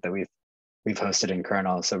things I think that we've hosted in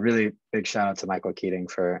Kernel. So really big shout out to Michael Keating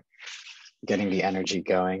for getting the energy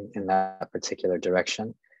going in that particular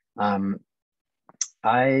direction.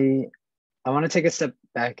 I want to take a step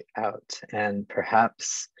back out, and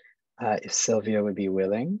perhaps if Sylvia would be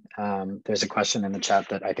willing, there's a question in the chat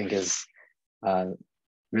that I think is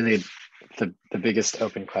really the biggest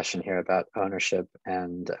open question here about ownership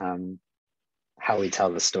and how we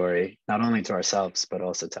tell the story, not only to ourselves, but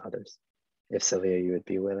also to others. If Sylvia, you would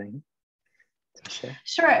be willing to share.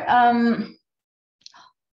 Sure.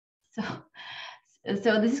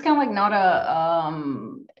 So this is kind of like not a,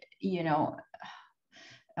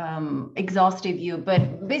 exhaustive view,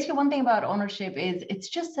 but basically one thing about ownership is it's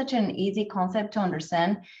just such an easy concept to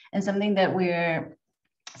understand and something that we're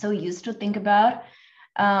so used to think about.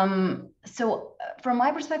 So from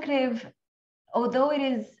my perspective, although it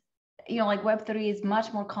is, like Web3 is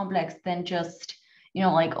much more complex than just,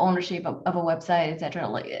 like ownership of a website, etc.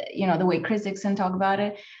 Like, the way Chris Dixon talked about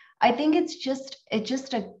it, I think it's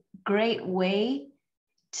just a great way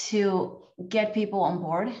to get people on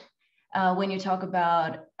board when you talk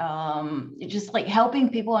about just like helping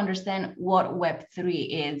people understand what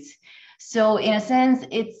Web3 is. So in a sense,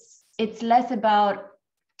 it's less about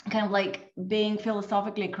kind of like being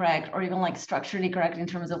philosophically correct or even like structurally correct in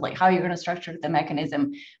terms of like how you're going to structure the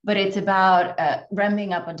mechanism, but it's about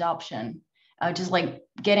ramping up adoption, just like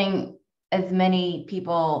getting as many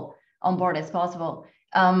people on board as possible.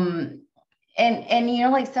 And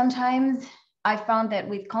like sometimes I found that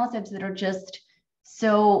with concepts that are just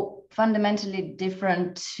so fundamentally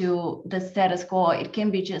different to the status quo, it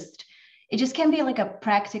just can be like a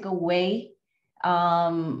practical way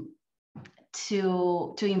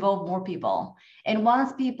to involve more people. And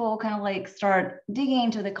once people kind of like start digging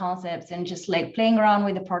into the concepts and just like playing around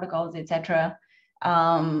with the protocols, etc.,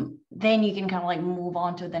 then you can kind of like move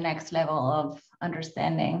on to the next level of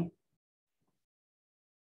understanding.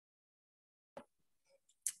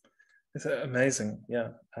 It's amazing, yeah.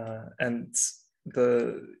 And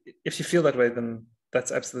if you feel that way, then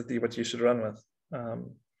that's absolutely what you should run with.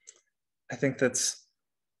 I think that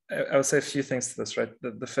I would say a few things to this, right?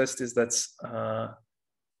 The first is that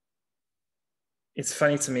it's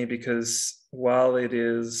funny to me because while it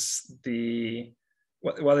is a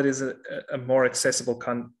more accessible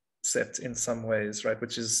concept in some ways, right,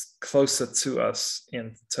 which is closer to us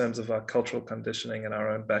in terms of our cultural conditioning and our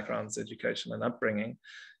own backgrounds, education and upbringing,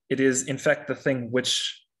 it is in fact the thing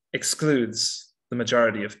which excludes the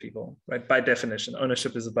majority of people, right? By definition,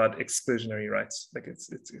 ownership is about exclusionary rights, like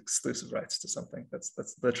it's exclusive rights to something. That's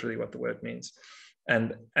literally what the word means,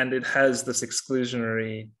 and it has this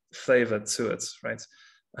exclusionary flavor to it, right?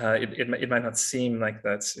 It might not seem like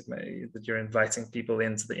that. That you're inviting people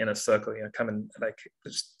into the inner circle, come and like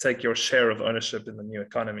just take your share of ownership in the new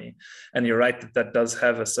economy. And you're right that does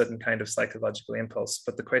have a certain kind of psychological impulse.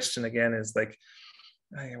 But the question again is like,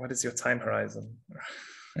 what is your time horizon?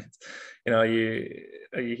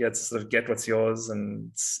 You get to sort of get what's yours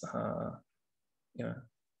and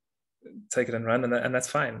take it and run, and that's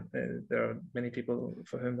fine. There are many people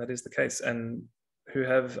for whom that is the case, and who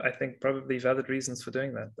have, I think, probably valid reasons for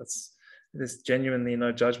doing that. There's genuinely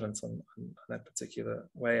no judgment on that particular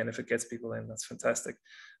way, and if it gets people in, that's fantastic.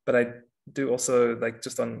 But I do also, like,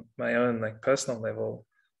 just on my own like personal level,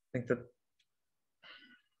 think that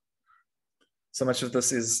so much of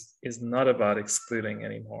this is not about excluding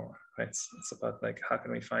anymore, right? It's about like, how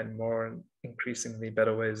can we find more and increasingly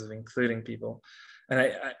better ways of including people? And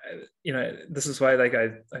I this is why like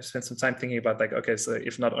I spent some time thinking about like, okay, so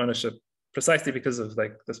if not ownership, precisely because of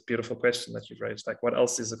like this beautiful question that you've raised, like what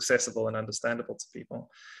else is accessible and understandable to people?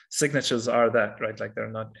 Signatures are that, right? Like they're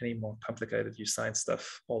not any more complicated. You sign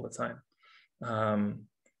stuff all the time.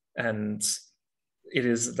 And it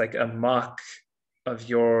is like a mark of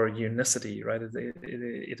your unicity, right?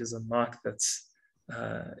 It is a mark that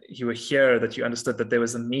you were here, that you understood that there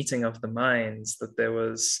was a meeting of the minds, that there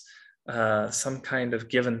was some kind of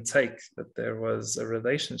give and take, that there was a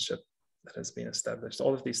relationship that has been established.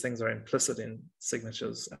 All of these things are implicit in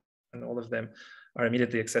signatures, and all of them are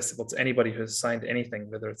immediately accessible to anybody who has signed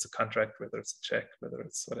anything, whether it's a contract, whether it's a check, whether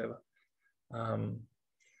it's whatever. And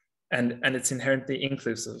it's inherently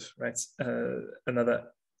inclusive, right?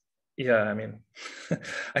 I mean,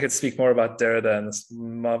 I could speak more about Derrida and this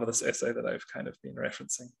marvelous essay that I've kind of been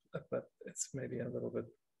referencing, but it's maybe a little bit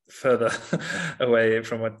further away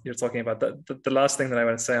from what you're talking about. The last thing that I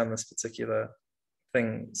want to say on this particular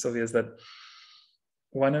thing, Sylvia, is that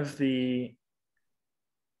one of the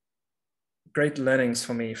great learnings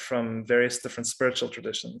for me from various different spiritual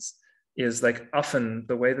traditions is like often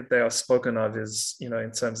the way that they are spoken of is,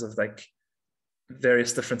 in terms of like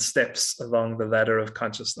various different steps along the ladder of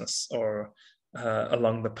consciousness, or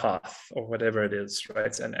along the path, or whatever it is,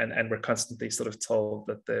 right? And we're constantly sort of told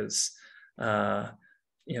that there's like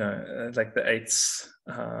the 8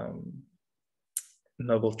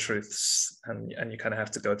 noble truths, and you kind of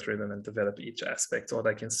have to go through them and develop each aspect. Or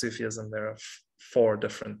like in Sufism, there are 4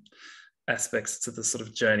 different aspects to the sort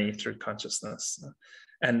of journey through consciousness.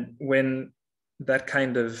 And when that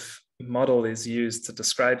kind of model is used to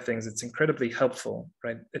describe things, it's incredibly helpful,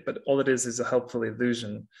 right? But all it is a helpful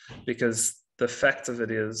illusion, because the fact of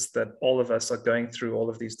it is that all of us are going through all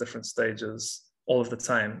of these different stages all of the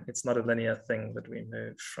time. It's not a linear thing that we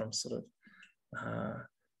move from sort of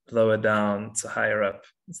lower down to higher up.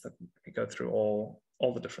 It's that we go through all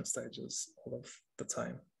the different stages all of the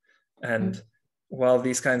time. And while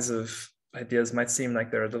these kinds of ideas might seem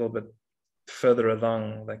like they're a little bit further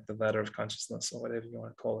along, like the ladder of consciousness, or whatever you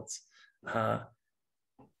want to call it,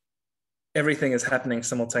 everything is happening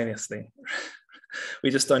simultaneously. We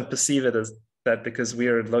just don't perceive it as that, because we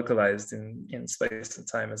are localized in space and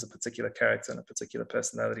time as a particular character and a particular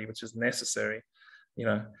personality, which is necessary.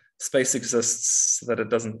 Space exists so that it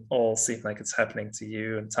doesn't all seem like it's happening to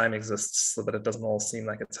you, and time exists so that it doesn't all seem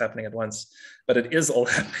like it's happening at once. But it is all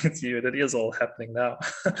happening to you, and it is all happening now.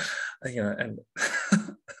 And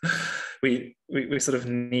we sort of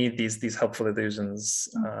need these helpful illusions,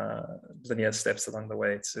 linear steps along the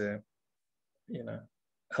way to,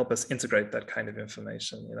 help us integrate that kind of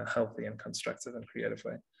information in a healthy and constructive and creative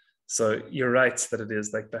way. So you're right that it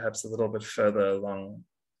is like perhaps a little bit further along,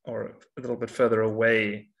 or a little bit further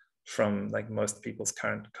away from like most people's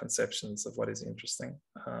current conceptions of what is interesting.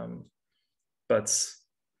 But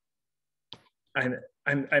I'm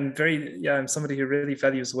somebody who really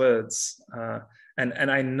values words, and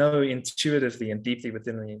I know intuitively and deeply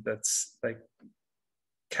within me that's like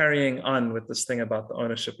carrying on with this thing about the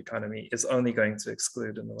ownership economy is only going to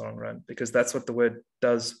exclude in the long run, because that's what the word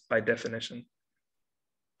does by definition.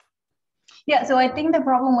 Yeah, so I think the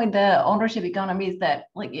problem with the ownership economy is that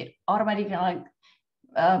like it automatically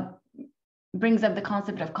brings up the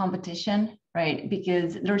concept of competition, right?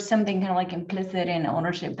 Because there's something kind of like implicit in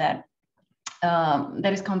ownership that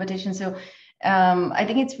that is competition. So I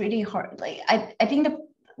think it's really hard. Like I think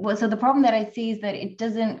the problem that I see is that it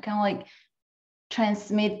doesn't kind of like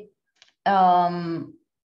transmit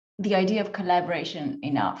the idea of collaboration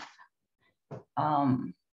enough.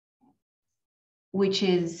 Which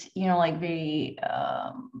is, you know, like very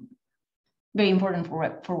important for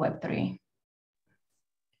Web3.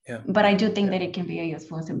 Yeah. But I do think that it can be a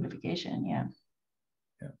useful simplification. Yeah.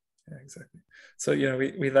 Yeah, exactly. So, you know,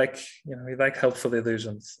 we like helpful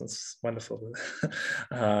illusions. That's wonderful.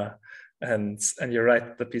 And you're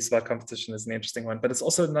right, the piece about competition is an interesting one, but it's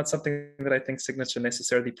also not something that I think signature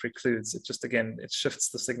necessarily precludes. It just, again, it shifts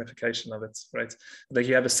the signification of it, right? Like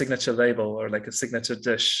you have a signature label or like a signature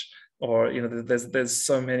dish, or, you know, there's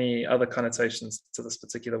so many other connotations to this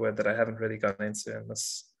particular word that I haven't really gotten into in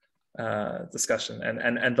this discussion.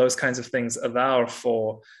 And those kinds of things allow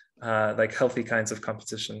for like healthy kinds of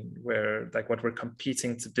competition, where like what we're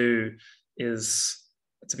competing to do is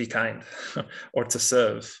to be kind or to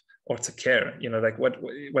serve or to care. You know, like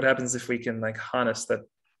what happens if we can like harness that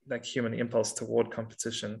like human impulse toward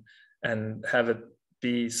competition and have it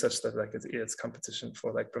be such that like it's competition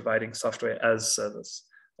for like providing software as service,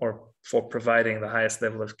 or for providing the highest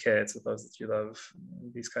level of care to those that you love.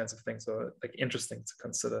 These kinds of things are like interesting to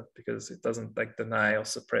consider, because it doesn't like deny or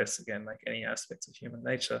suppress, again, like any aspects of human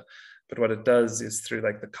nature. But what it does is, through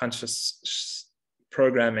like the conscious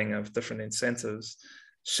programming of different incentives,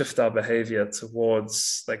 shift our behavior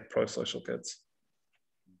towards like pro-social goods.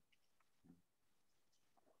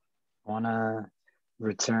 I want to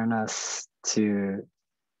return us to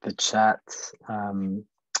the chat, and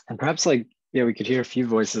perhaps like, yeah, we could hear a few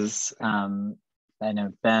voices. I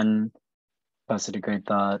know Ben posted a great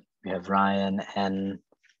thought. We have Ryan and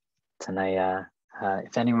Tanaya.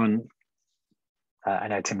 If anyone, I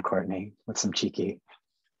know Tim Courtney with some cheeky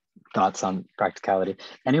thoughts on practicality.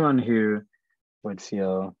 Anyone who would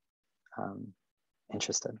feel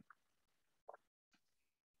interested.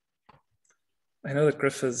 I know that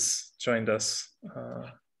Griff has joined us,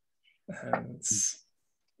 and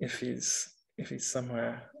if he's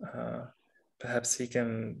somewhere, perhaps he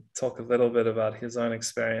can talk a little bit about his own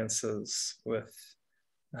experiences with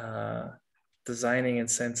designing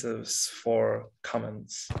incentives for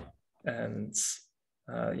commons, and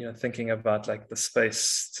you know, thinking about like the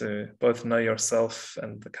space to both know yourself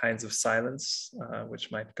and the kinds of silence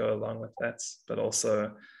which might go along with that, but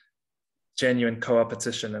also genuine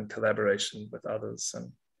co-opetition and collaboration with others.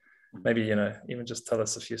 And maybe, you know, even just tell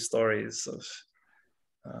us a few stories of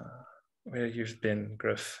where you've been,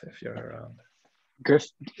 Griff, if you're around. Griff,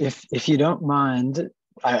 if you don't mind,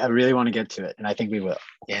 I really want to get to it, and I think we will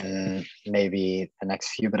in maybe the next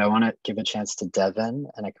few, but I want to give a chance to Devin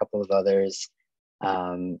and a couple of others,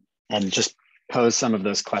 and just pose some of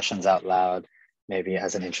those questions out loud, maybe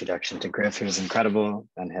as an introduction to Griff, who's incredible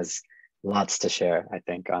and has lots to share, I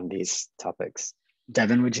think, on these topics.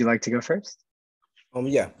 Devin, would you like to go first?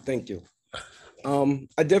 Yeah, thank you.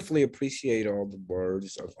 I definitely appreciate all the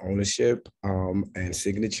words of ownership and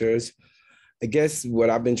signatures. I guess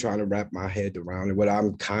what I've been trying to wrap my head around, and what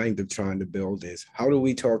I'm kind of trying to build, is how do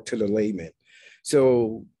we talk to the layman?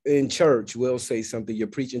 So in church, we'll say something, you're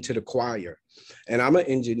preaching to the choir. And I'm an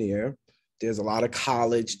engineer. There's a lot of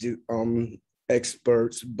college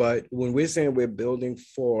experts, but when we're saying we're building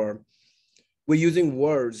for, we're using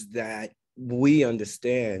words that we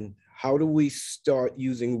understand. How do we start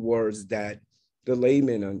using words that the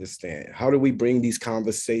laymen understand? How do we bring these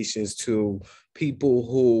conversations to people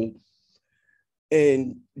who,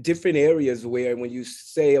 in different areas, where when you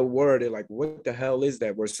say a word, they're like, what the hell is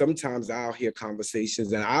that word? Sometimes I'll hear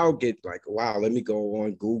conversations and I'll get like, wow, let me go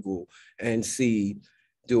on Google and see,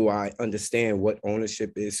 do I understand what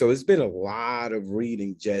ownership is? So it's been a lot of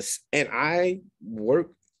reading, Jess. And I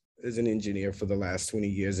work as an engineer for the last 20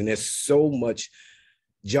 years, and there's so much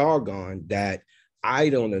jargon that I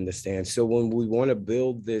don't understand. So when we want to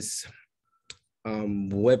build this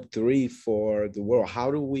Web3 for the world,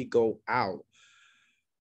 how do we go out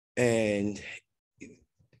and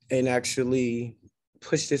actually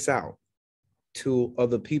push this out to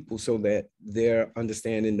other people so that they're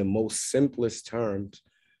understanding the most simplest terms?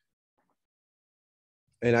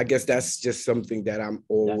 And I guess that's just something that I'm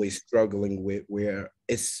always struggling with, where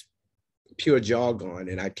it's pure jargon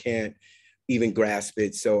and I can't even grasp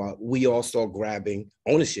it. So we all start grabbing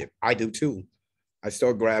ownership. I do too. I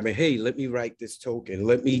start grabbing, hey, let me write this token.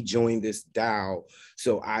 Let me join this DAO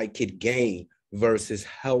so I could gain versus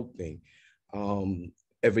helping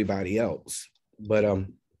everybody else. But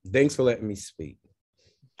thanks for letting me speak.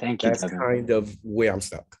 Thank you, That's Devin. kind of where I'm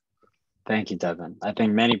stuck. Thank you, Devin. I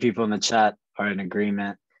think many people in the chat are in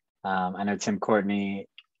agreement. I know Tim Courtney,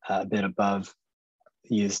 a bit above,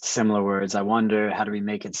 used similar words. I wonder, how do we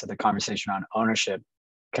make it so the conversation around ownership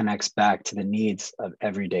connects back to the needs of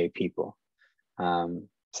everyday people?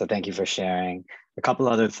 So thank you for sharing. A couple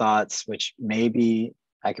other thoughts, which maybe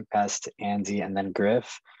I could pass to Andy and then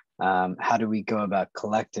Griff. How do we go about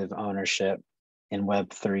collective ownership in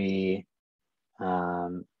Web3?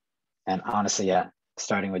 And honestly, yeah,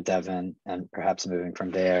 starting with Devin and perhaps moving from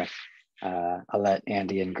there. I'll let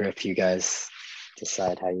Andy and Griff, you guys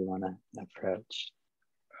decide how you want to approach.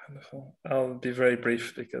 Wonderful. I'll be very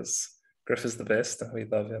brief because Griff is the best and we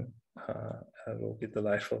love him. It will be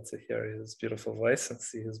delightful to hear his beautiful voice and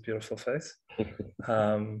see his beautiful face.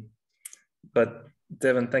 But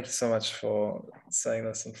Devin, thank you so much for saying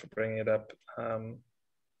this and for bringing it up.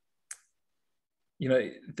 You know,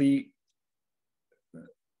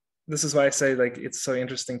 this is why I say, like, it's so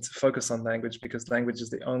interesting to focus on language, because language is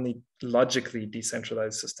the only logically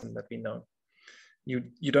decentralized system that we know. You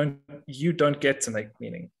don't get to make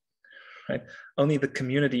meaning, right? Only the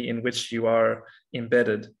community in which you are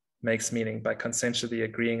embedded makes meaning by consensually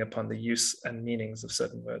agreeing upon the use and meanings of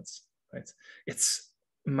certain words, right? It's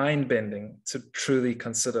mind-bending to truly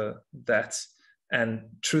consider that, and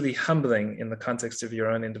truly humbling in the context of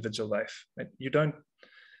your own individual life, right?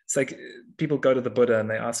 It's like people go to the Buddha and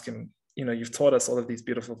they ask him, you know, you've taught us all of these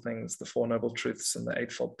beautiful things, the Four Noble Truths and the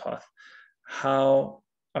Eightfold Path. How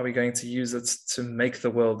are we going to use it to make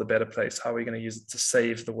the world a better place? How are we going to use it to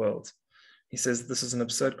save the world? He says, this is an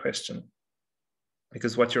absurd question,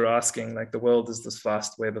 because what you're asking, like, the world is this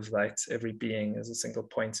vast web of light. Every being is a single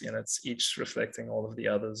point in it, each reflecting all of the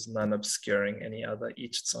others, none obscuring any other,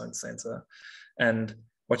 each its own center. And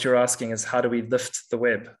what you're asking is, how do we lift the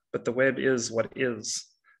web? But the web is what is.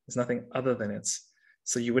 There's nothing other than it.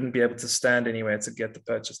 So you wouldn't be able to stand anywhere to get the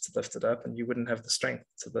purchase to lift it up, and you wouldn't have the strength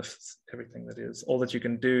to lift everything that is. All that you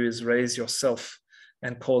can do is raise yourself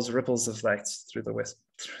and cause ripples of light through the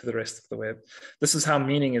rest of the web. This is how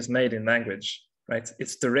meaning is made in language, right?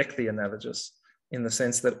 It's directly analogous in the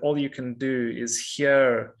sense that all you can do is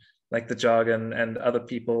hear, like, the jargon and other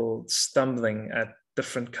people stumbling at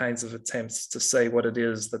different kinds of attempts to say what it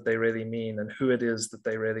is that they really mean and who it is that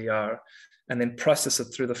they really are, and then process it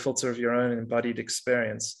through the filter of your own embodied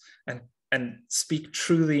experience, and speak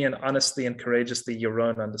truly and honestly and courageously your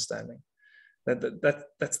own understanding.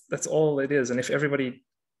 That's all it is. And if everybody,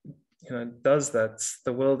 you know, does that,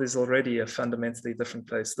 the world is already a fundamentally different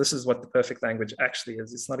place. This is what the perfect language actually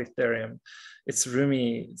is. It's not Ethereum. It's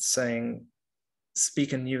Rumi saying,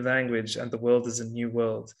 speak a new language and the world is a new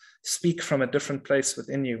world. Speak from a different place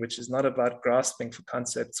within you, which is not about grasping for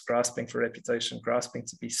concepts, grasping for reputation, grasping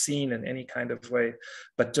to be seen in any kind of way,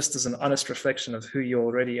 but just as an honest reflection of who you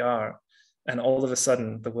already are. And all of a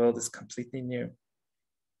sudden, the world is completely new.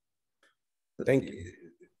 Thank you.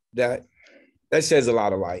 That sheds a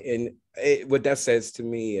lot of light. And what that says to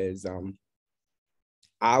me is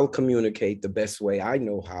I'll communicate the best way I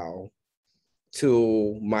know how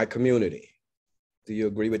to my community. Do you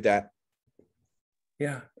agree with that?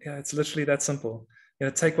 Yeah, it's literally that simple. You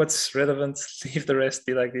know, take what's relevant, leave the rest,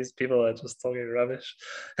 be like, these people are just talking rubbish.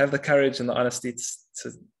 Have the courage and the honesty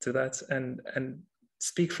to do that, and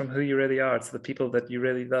speak from who you really are to the people that you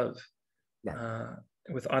really love, right.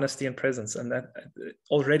 With honesty and presence. And that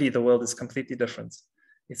already the world is completely different.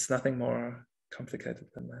 It's nothing more complicated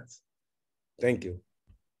than that. Thank you.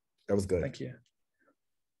 That was good. Thank you.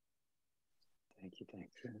 Thank you.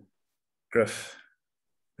 Griff,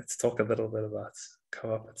 let's talk a little bit about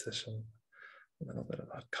co-opetition, a little bit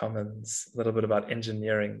about commons, a little bit about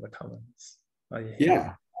engineering the commons. Are you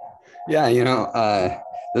here? Yeah, you know,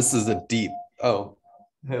 this is a deep,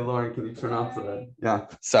 hey Lauren, can you turn off the, yeah,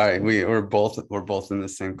 sorry, we're both in the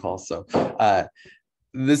same call. So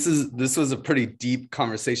this was a pretty deep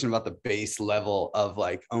conversation about the base level of,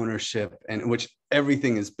 like, ownership, and which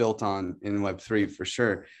everything is built on in Web3 for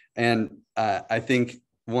sure. And I think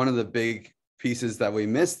one of the big pieces that we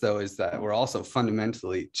missed, though, is that we're also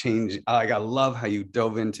fundamentally changing. Like, I love how you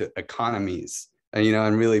dove into economies, you know,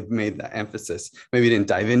 and really made that emphasis. Maybe you didn't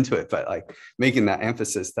dive into it, but, like, making that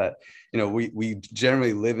emphasis that, you know, we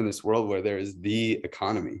generally live in this world where there is the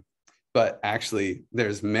economy, but actually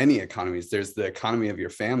there's many economies. There's the economy of your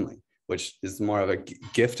family, which is more of a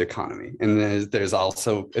gift economy. And there's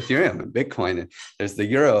also Ethereum and Bitcoin, and there's the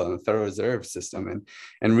euro and the Federal Reserve System.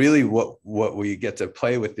 And really what we get to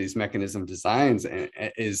play with these mechanism designs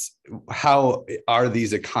is how are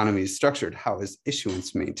these economies structured? How is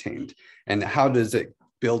issuance maintained? And how does it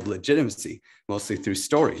build legitimacy? Mostly through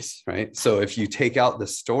stories, right? So if you take out the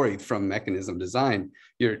story from mechanism design,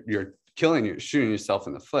 you're shooting yourself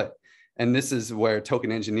in the foot. And this is where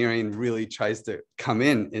token engineering really tries to come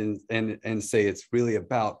in and say it's really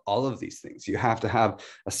about all of these things. You have to have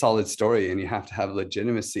a solid story, and you have to have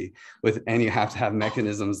legitimacy and you have to have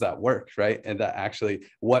mechanisms that work, right? And that actually,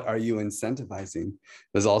 what are you incentivizing?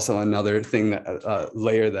 There's also another thing that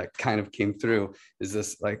layer that kind of came through is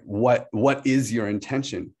this, like, what is your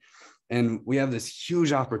intention? And we have this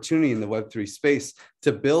huge opportunity in the Web3 space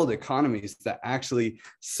to build economies that actually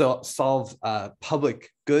solve public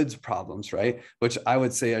goods problems, right? Which I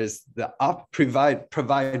would say is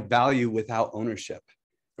provide value without ownership,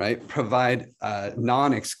 right? Provide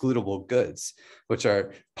non-excludable goods, which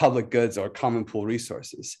are public goods or common pool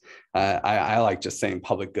resources. I like just saying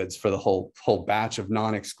public goods for the whole batch of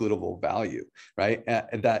non-excludable value, right?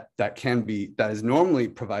 That is normally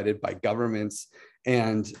provided by governments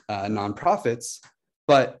and nonprofits,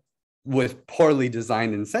 but with poorly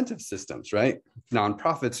designed incentive systems, right?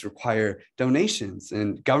 Nonprofits require donations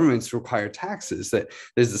and governments require taxes. That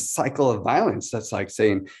there's a cycle of violence that's like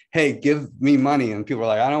saying, hey, give me money. And people are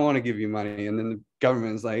like, I don't want to give you money. And then the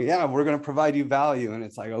government's like, yeah, we're going to provide you value. And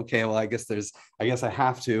it's like, okay, well, I guess I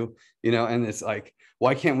have to, and it's like,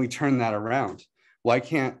 why can't we turn that around? Why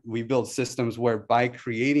can't we build systems where by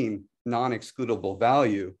creating non-excludable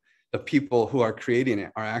value, the people who are creating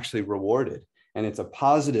it are actually rewarded, and it's a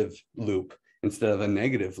positive loop instead of a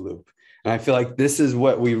negative loop. And I feel like this is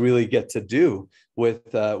what we really get to do with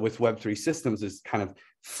Web3 systems, is kind of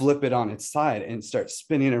flip it on its side and start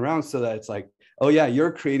spinning around so that it's like, oh yeah, you're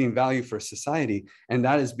creating value for society, and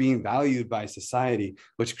that is being valued by society,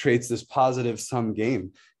 which creates this positive sum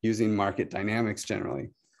game using market dynamics generally.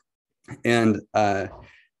 And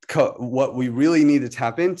what we really need to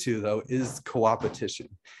tap into, though, is co-opetition,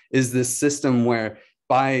 is this system where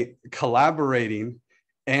by collaborating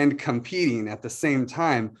and competing at the same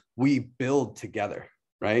time, we build together,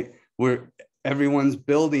 right? Everyone's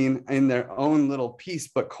building in their own little piece,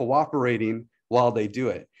 but cooperating while they do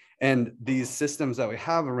it. And these systems that we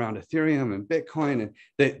have around Ethereum and Bitcoin,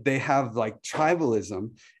 and they have like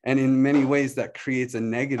tribalism, and in many ways that creates some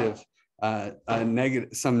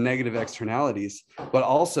negative externalities, but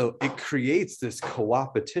also it creates this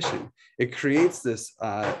co-opetition. It creates this,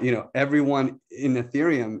 everyone in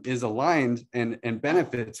Ethereum is aligned and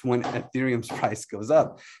benefits when Ethereum's price goes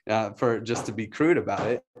up, for just to be crude about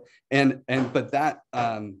it. But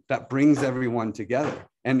that brings everyone together.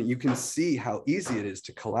 And you can see how easy it is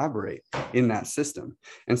to collaborate in that system.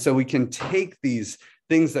 And so we can take these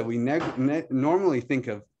things that we normally think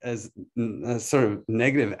of as sort of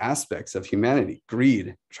negative aspects of humanity,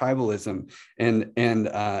 greed, tribalism, and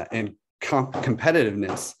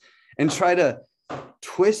competitiveness, and try to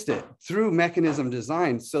twist it through mechanism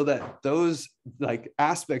design so that those like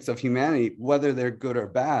aspects of humanity, whether they're good or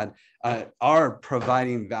bad, are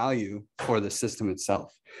providing value for the system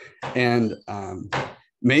itself. And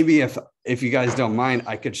maybe if you guys don't mind,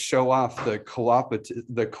 I could show off the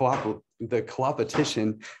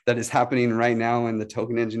co-opetition that is happening right now in the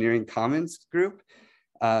Token Engineering Commons group,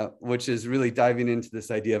 which is really diving into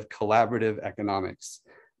this idea of collaborative economics.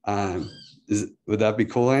 Would that be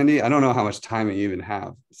cool, Andy? I don't know how much time you even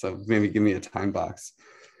have, so maybe give me a time box.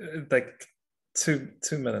 Like two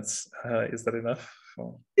minutes. Is that enough?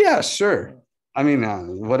 Yeah, sure. I mean,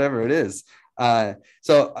 whatever it is.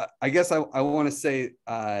 So I guess I want to say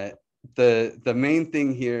the main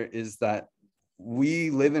thing here is that we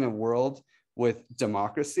live in a world with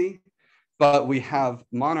democracy, but we have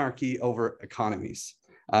monarchy over economies.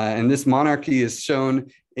 And this monarchy is shown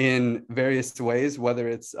in various ways, whether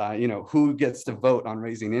it's, who gets to vote on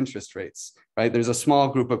raising interest rates, right? There's a small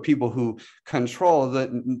group of people who control the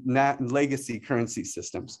legacy currency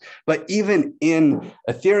systems. But even in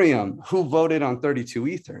Ethereum, who voted on 32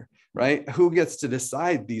 Ether? Right? Who gets to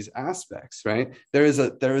decide these aspects, right? There is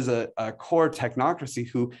a core technocracy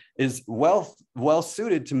who is well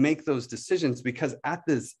suited to make those decisions, because at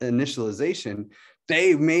this initialization,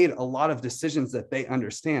 they made a lot of decisions that they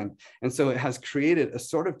understand. And so it has created a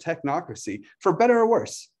sort of technocracy, for better or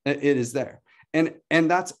worse, it is there. And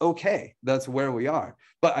that's okay. That's where we are.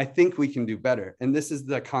 But I think we can do better. And this is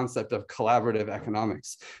the concept of collaborative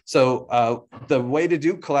economics. So the way to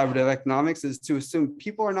do collaborative economics is to assume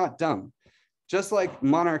people are not dumb. just like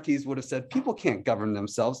monarchies would have said, people can't govern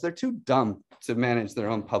themselves. They're too dumb to manage their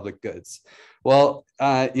own public goods. Well,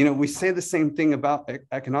 we say the same thing about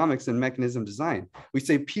economics and mechanism design. We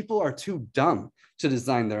say people are too dumb to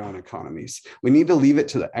design their own economies. We need to leave it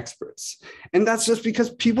to the experts. And that's just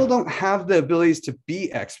because people don't have the abilities to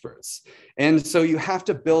be experts. And so you have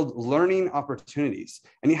to build learning opportunities,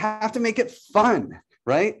 and you have to make it fun,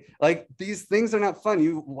 right? Like, these things are not fun.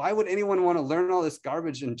 Why would anyone want to learn all this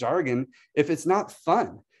garbage and jargon if it's not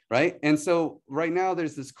fun? Right. And so right now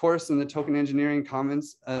there's this course in the Token Engineering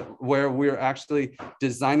Commons where we're actually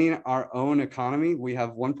designing our own economy. We have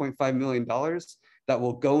 $1.5 million that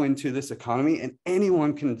will go into this economy, and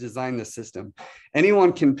anyone can design the system.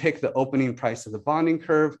 Anyone can pick the opening price of the bonding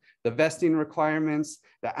curve, the vesting requirements,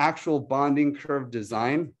 the actual bonding curve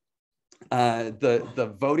design,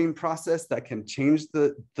 the voting process that can change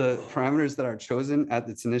the parameters that are chosen at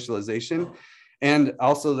its initialization, and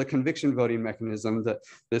also the conviction voting mechanism,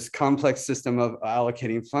 this complex system of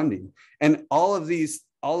allocating funding. And all of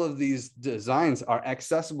these designs are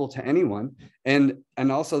accessible to anyone. And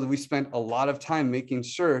also we spent a lot of time making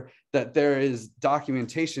sure that there is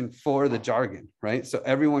documentation for the jargon, right? So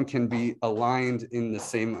everyone can be aligned in the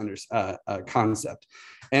same concept.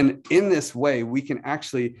 And in this way, we can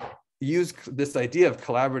actually use this idea of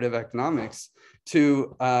collaborative economics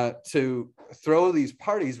to throw these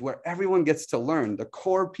parties where everyone gets to learn. The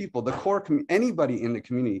core people, anybody in the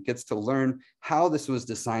community gets to learn how this was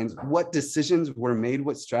designed, what decisions were made,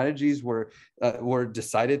 what strategies were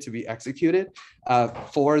decided to be executed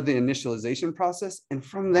for the initialization process. And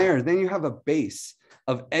from there, then you have a base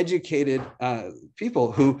of educated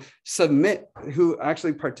people who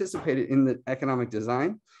actually participated in the economic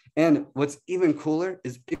design. And what's even cooler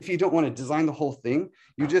is, if you don't want to design the whole thing,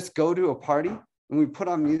 you just go to a party and we put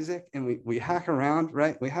on music and we hack around,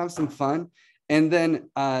 right? We have some fun. And then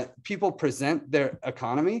people present their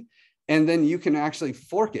economy, and then you can actually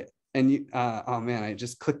fork it. And oh man, I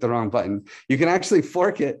just clicked the wrong button. You can actually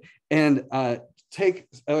fork it and take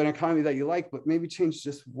an economy that you like, but maybe change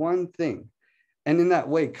just one thing. And in that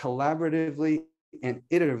way, collaboratively and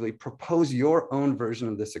iteratively propose your own version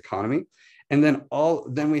of this economy. And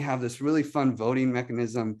then we have this really fun voting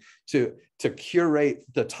mechanism to curate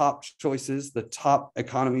the top choices, the top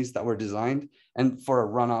economies that were designed, and for a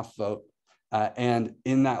runoff vote. And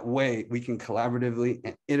in that way, we can collaboratively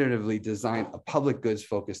and iteratively design a public goods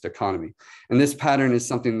focused economy. And this pattern is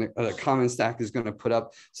something that the Common Stack is going to put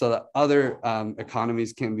up so that other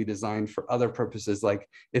economies can be designed for other purposes. Like,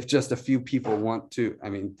 if just a few people want to, I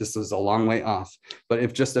mean, this is a long way off, but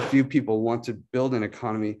if just a few people want to build an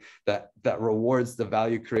economy that rewards the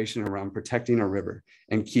value creation around protecting our river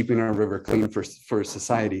and keeping our river clean for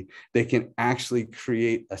society, they can actually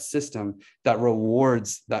create a system that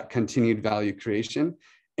rewards that continued value creation.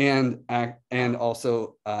 And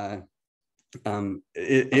also,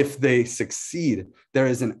 if they succeed, there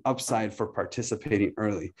is an upside for participating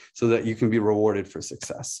early so that you can be rewarded for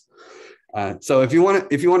success. So if you want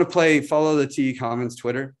to follow the TE Commons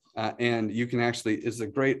Twitter, and you can actually, it's a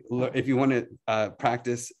great, if you want to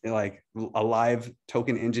practice like a live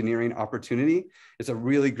token engineering opportunity, it's a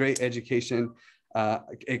really great educational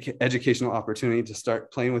opportunity to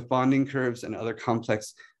start playing with bonding curves and other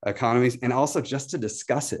complex economies, and also just to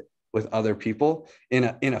discuss it with other people in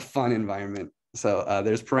a fun environment. So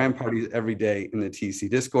there's param parties every day in the TC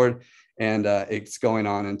Discord, and it's going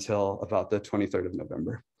on until about the 23rd of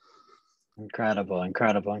November. Incredible,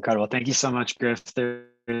 incredible, incredible. Thank you so much, Griff.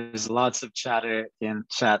 There's lots of chatter in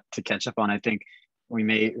chat to catch up on. I think we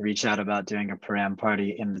may reach out about doing a param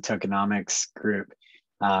party in the tokenomics group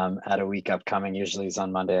at a week upcoming. Usually it's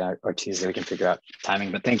on Monday or Tuesday. We can figure out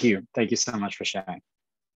timing, but thank you so much for sharing.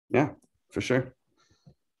 Yeah, for sure.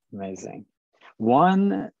 Amazing.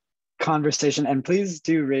 One conversation, and please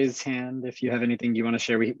do raise hand if you have anything you want to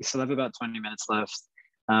share. We still have about 20 minutes left.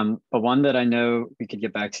 But one that I know we could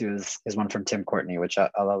get back to is one from Tim Courtney, which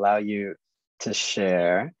I'll allow you to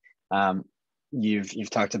share. You've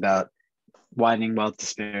talked about widening wealth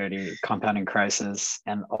disparity, compounding crisis,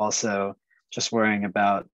 and also just worrying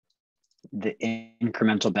about the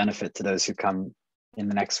incremental benefit to those who come in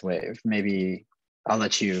the next wave. Maybe I'll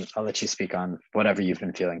let you speak on whatever you've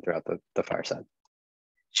been feeling throughout the fireside.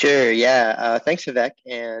 Sure. Yeah. Thanks, Vivek.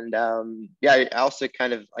 And yeah, I also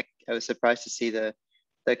kind of I was surprised to see the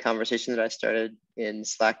conversation that I started in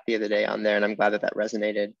Slack the other day on there, and I'm glad that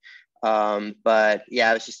resonated. But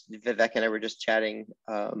yeah, I was just, Vivek and I were just chatting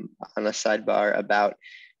on a sidebar about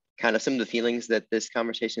kind of some of the feelings that this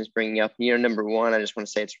conversation is bringing up. You know, number one, I just want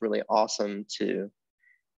to say it's really awesome to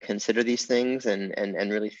consider these things and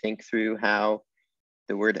really think through how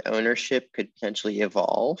the word ownership could potentially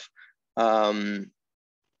evolve. I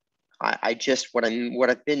just, what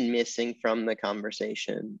I've been missing from the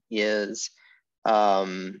conversation is,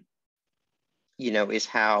 is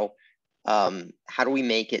how do we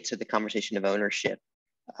make it to the conversation of ownership?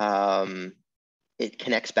 It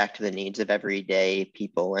connects back to the needs of everyday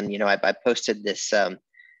people. And, I posted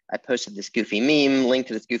this, goofy meme, link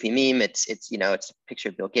to this goofy meme. It's a picture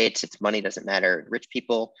of Bill Gates. It's money doesn't matter. Rich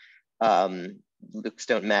people, looks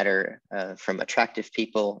don't matter, from attractive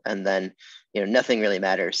people. And then, nothing really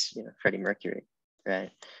matters, Freddie Mercury,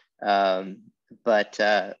 right? But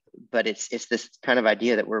it's this kind of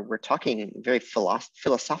idea that we're talking very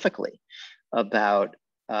philosophically about,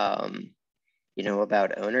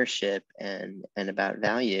 about ownership and about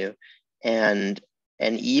value, and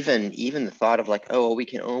even the thought of like, oh, we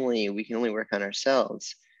can only work on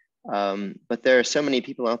ourselves. But there are so many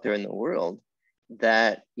people out there in the world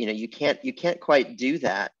that, you can't quite do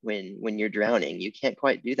that when you're drowning. You can't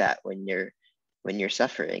quite do that when you're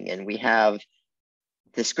suffering. And we have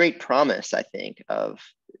this great promise, I think, of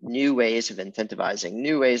new ways of incentivizing,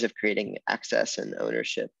 new ways of creating access and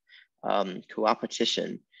ownership,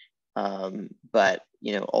 co-opetition. But,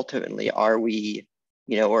 ultimately, are we,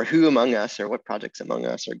 or who among us, or what projects among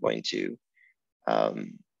us are going to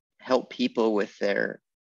help people with their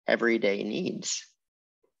everyday needs?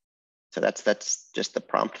 So that's just the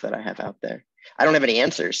prompt that I have out there. I don't have any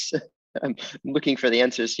answers. I'm looking for the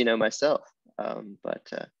answers, myself.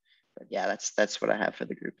 But yeah, that's what I have for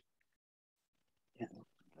the group. Yeah.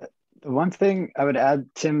 The one thing I would add,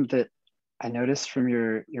 Tim, that I noticed from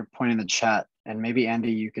your point in the chat, and maybe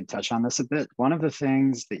Andy, you could touch on this a bit. One of the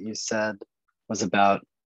things that you said was about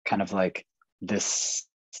kind of like this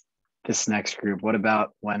next group. What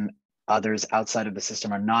about when others outside of the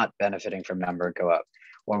system are not benefiting from number go up,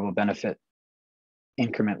 or will benefit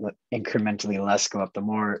incrementally less go up the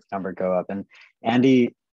more number go up? And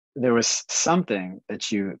Andy, there was something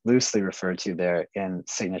that you loosely referred to there in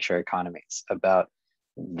signature economies about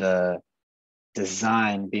the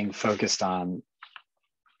design being focused on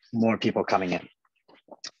more people coming in,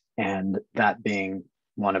 and that being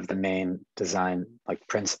one of the main design like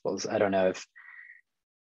principles. I don't know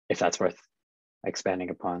if that's worth expanding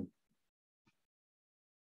upon.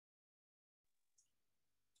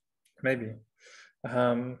 Maybe.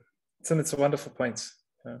 It's a wonderful point.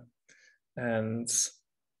 And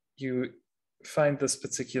you find this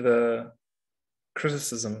particular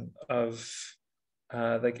criticism of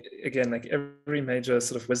like every major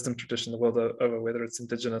sort of wisdom tradition the world over, whether it's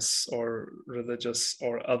indigenous or religious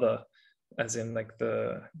or other, as in like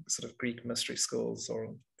the sort of Greek mystery schools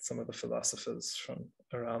or some of the philosophers from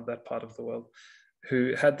around that part of the world,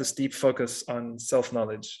 who had this deep focus on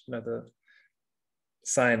self-knowledge, the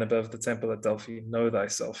sign above the temple at Delphi, know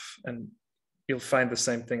thyself. And you'll find the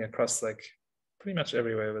same thing across like pretty much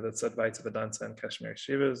everywhere, whether it's Advaita Vedanta and Kashmiri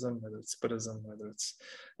Shivaism, whether it's Buddhism, whether it's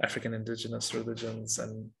African indigenous religions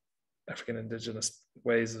and African indigenous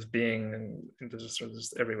ways of being and indigenous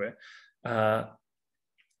religions everywhere.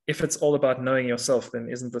 If it's all about knowing yourself, then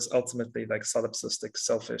isn't this ultimately like solipsistic,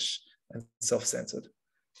 selfish, and self-centered?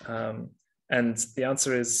 And the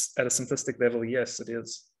answer is, at a simplistic level, yes, it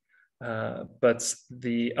is. But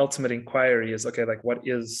the ultimate inquiry is, okay, like what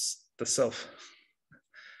is the self,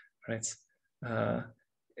 right?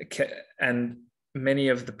 And many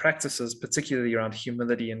of the practices, particularly around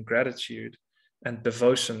humility and gratitude and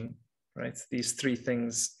devotion, right? These three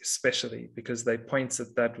things especially, because they point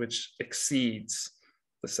at that which exceeds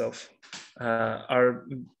the self, are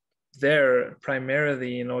there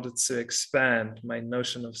primarily in order to expand my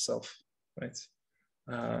notion of self, right?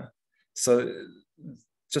 So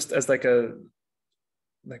just as like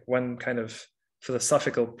one kind of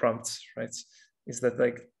philosophical prompt, right, is that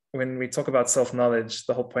like when we talk about self-knowledge,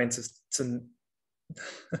 the whole point is to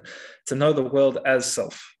know the world as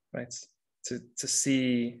self, right? To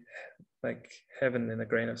see like heaven in a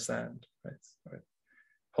grain of sand, right? Or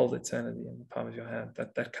hold eternity in the palm of your hand.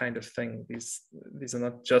 That kind of thing. These are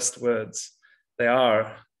not just words; they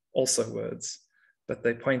are also words, but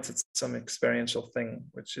they point at some experiential thing,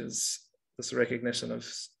 which is this recognition of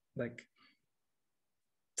like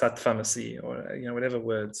tatvamasi, or whatever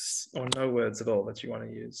words or no words at all that you want to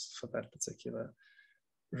use for that particular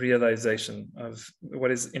realization of what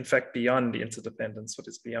is in fact beyond the interdependence, what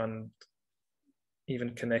is beyond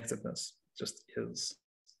even connectedness, just is.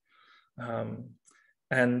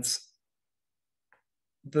 And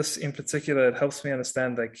this in particular, it helps me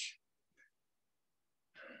understand like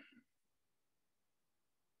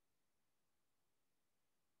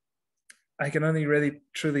I can only really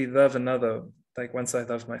truly love another like once I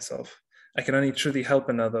love myself. I can only truly help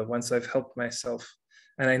another once I've helped myself.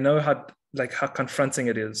 And I know how confronting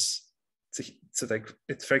it is to like,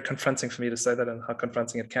 it's very confronting for me to say that, and how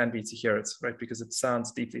confronting it can be to hear it, right? Because it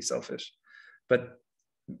sounds deeply selfish, but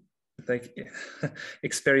like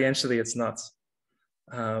experientially it's not.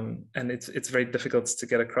 And it's very difficult to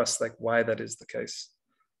get across like why that is the case,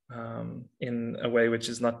 in a way which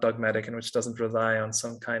is not dogmatic and which doesn't rely on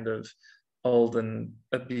some kind of old and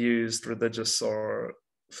abused religious or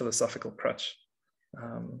philosophical crutch.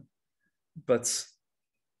 But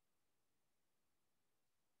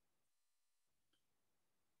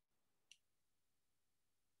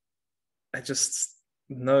I just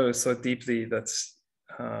know so deeply that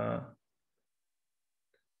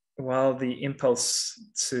while the impulse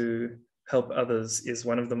to help others is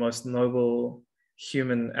one of the most noble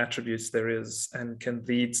human attributes there is, and can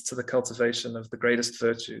lead to the cultivation of the greatest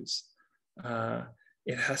virtues,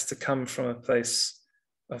 it has to come from a place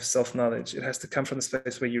of self-knowledge. It has to come from the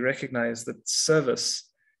space where you recognize that service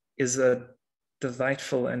is a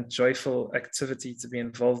delightful and joyful activity to be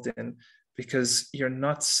involved in, because you're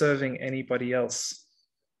not serving anybody else,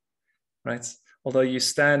 right? Although you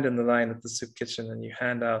stand in the line at the soup kitchen and you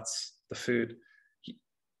hand out the food,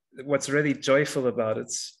 what's really joyful about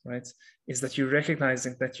it, right, is that you're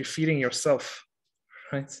recognizing that you're feeding yourself,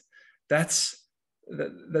 right? That's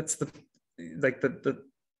the like the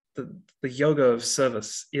yoga of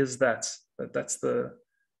service is that's the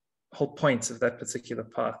whole point of that particular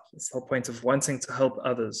path. It's the whole point of wanting to help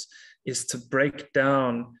others, is to break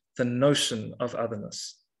down the notion of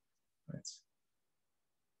otherness, right?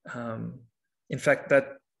 In fact,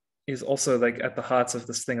 that is also like at the heart of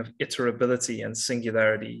this thing of iterability and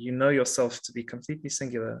singularity. You know yourself to be completely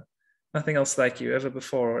singular, nothing else like you ever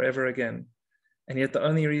before or ever again. And yet the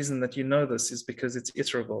only reason that you know this is because it's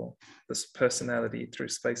iterable, this personality through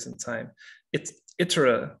space and time. It's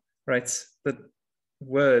itera, right? The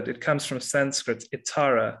word, it comes from Sanskrit,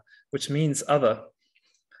 itara, which means other,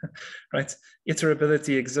 right?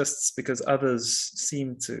 Iterability exists because others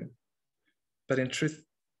seem to, but in truth,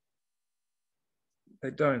 they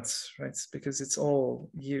don't, right? Because it's all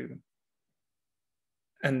you.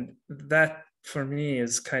 And that for me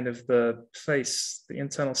is kind of the place, the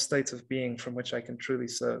internal state of being from which I can truly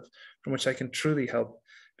serve, from which I can truly help.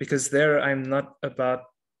 Because there I'm not about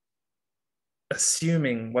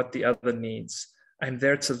assuming what the other needs. I'm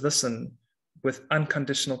there to listen with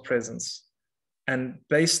unconditional presence, and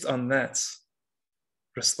based on that,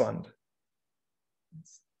 respond.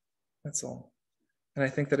 That's all. And I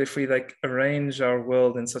think that if we like arrange our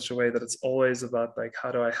world in such a way that it's always about like, how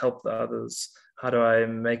do I help the others? How do I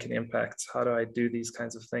make an impact? How do I do these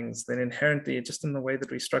kinds of things? Then inherently, just in the way that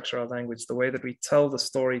we structure our language, the way that we tell the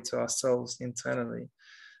story to ourselves internally,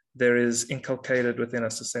 there is inculcated within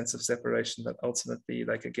us a sense of separation that ultimately,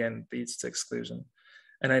 like, again, leads to exclusion.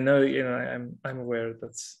 And I know, you know, I'm aware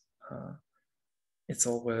that it's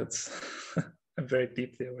all words. I'm very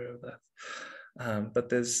deeply aware of that. But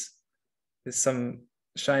there's some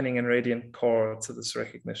shining and radiant core to this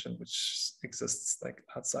recognition, which exists like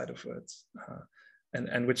outside of words,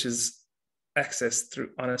 and which is accessed through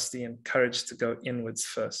honesty and courage to go inwards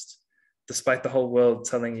first, despite the whole world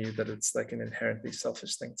telling you that it's like an inherently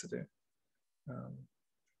selfish thing to do.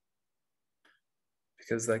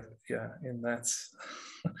 Because like, yeah, in that,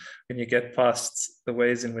 when you get past the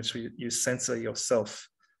ways in which you censor yourself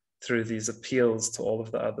through these appeals to all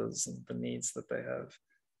of the others and the needs that they have,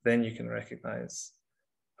 then you can recognize,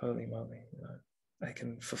 holy moly, you know, I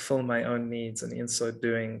can fulfill my own needs, and in so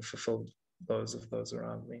doing, fulfill those of those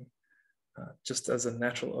around me, just as a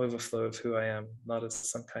natural overflow of who I am, not as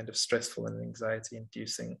some kind of stressful and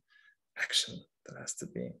anxiety-inducing action that has to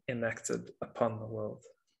be enacted upon the world.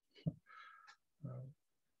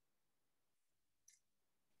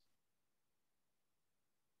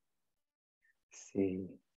 See,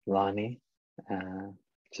 Lonnie,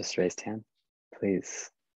 just raised hand. Please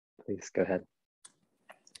go ahead.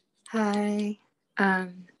 Hi.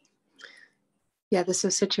 Yeah, this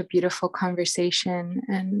was such a beautiful conversation,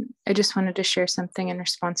 and I just wanted to share something in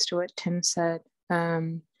response to what Tim said.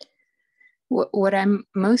 What I'm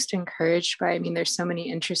most encouraged by, I mean, there's so many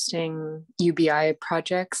interesting UBI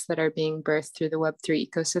projects that are being birthed through the Web3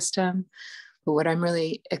 ecosystem, but what I'm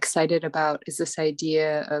really excited about is this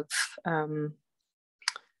idea of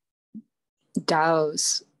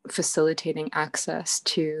DAOs facilitating access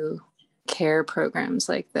to care programs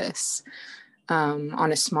like this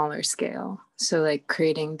on a smaller scale. So like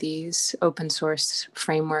creating these open source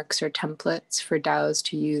frameworks or templates for DAOs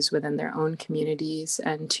to use within their own communities,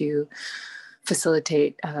 and to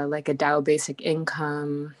facilitate like a DAO basic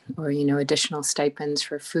income, or, you know, additional stipends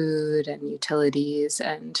for food and utilities.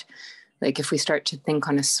 And like, if we start to think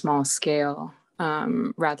on a small scale,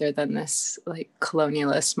 rather than this like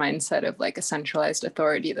colonialist mindset of like a centralized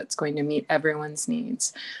authority that's going to meet everyone's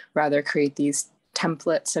needs. Rather create these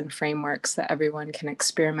templates and frameworks that everyone can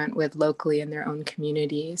experiment with locally in their own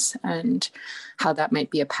communities, and how that might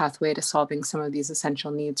be a pathway to solving some of these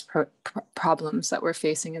essential needs problems that we're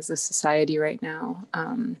facing as a society right now.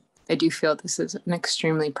 I do feel this is an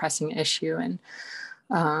extremely pressing issue, and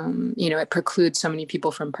it precludes so many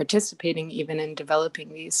people from participating even in developing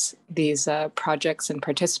these projects and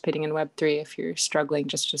participating in Web3 if you're struggling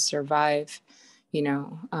just to survive.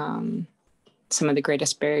 Some of the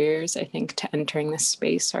greatest barriers, I think, to entering this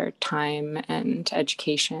space are time and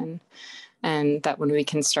education. And that when we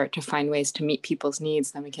can start to find ways to meet people's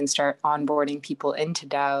needs, then we can start onboarding people into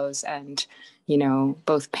DAOs and,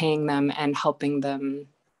 both paying them and helping them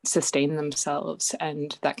sustain themselves.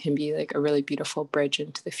 And that can be like a really beautiful bridge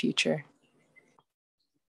into the future.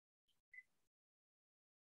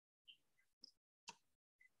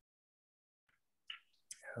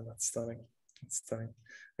 Yeah, that's stunning. It's stunning.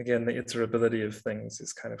 Again, the iterability of things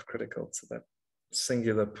is kind of critical to that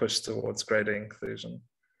singular push towards greater inclusion.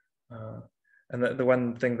 And the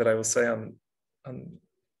one thing that I will say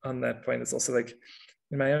on that point is also like,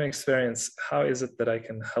 in my own experience, how is it that I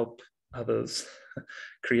can help others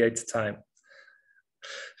create time?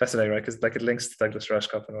 Fascinating, right? Because like it links to Douglas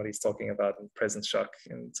Rushkoff and what he's talking about in Present Shock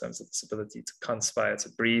in terms of this ability to conspire, to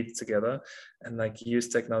breathe together, and like use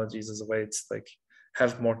technologies as a way to like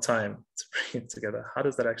have more time to breathe together. How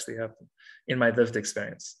does that actually happen in my lived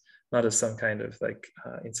experience, not as some kind of like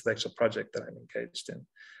intellectual project that I'm engaged in?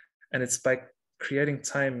 And it's by creating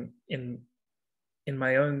time in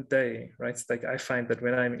my own day, right? It's like I find that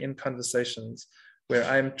when I'm in conversations where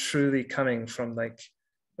I'm truly coming from like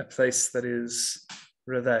a place that is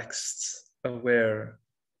relaxed, aware,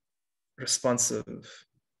 responsive,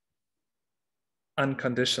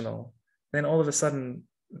 unconditional, then all of a sudden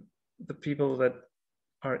the people that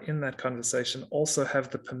are in that conversation also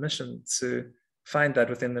have the permission to find that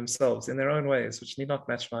within themselves in their own ways, which need not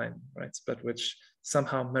match mine, right? But which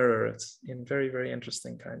somehow mirror it in very, very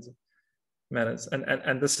interesting kinds of manners.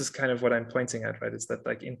 And this is kind of what I'm pointing at, right? Is that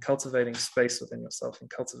like in cultivating space within yourself, in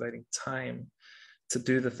cultivating time to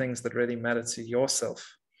do the things that really matter to yourself,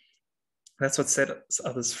 that's what sets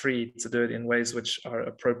others free to do it in ways which are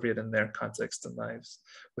appropriate in their context and lives,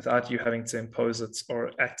 without you having to impose it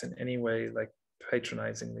or act in any way like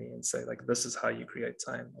patronizingly and say like, this is how you create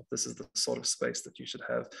time, or this is the sort of space that you should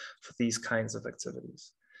have for these kinds of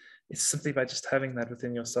activities. It's simply by just having that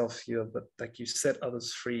within yourself, feel that like you set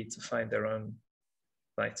others free to find their own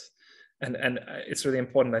light. And it's really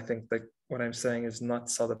important, I think, that what I'm saying is not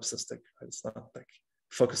solipsistic, right? It's not like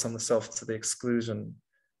focus on the self to the exclusion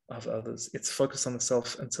of others. It's focus on the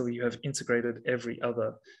self until you have integrated every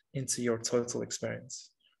other into your total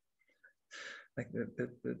experience. Like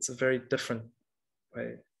it's a very different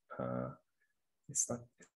way. It's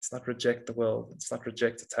not reject the world. It's not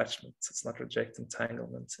reject attachments. It's not reject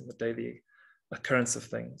entanglements in the daily occurrence of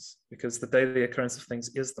things, because the daily occurrence of things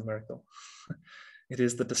is the miracle. It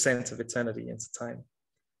is the descent of eternity into time.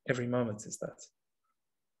 Every moment is that.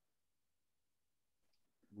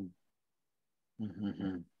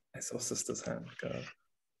 Mm-hmm. I saw sister's hand. Go ahead.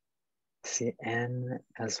 See Anne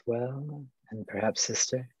as well, and perhaps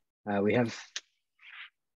sister. We have.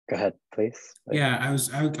 Go ahead, please. Yeah,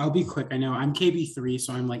 I'll be quick. I know I'm KB3,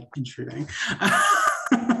 so I'm like intruding.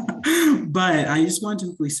 But I just wanted to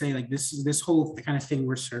quickly say, like, this whole kind of thing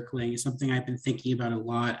we're circling is something I've been thinking about a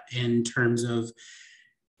lot in terms of,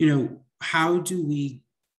 how do we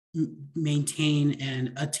maintain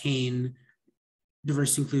and attain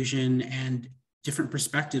diverse inclusion and different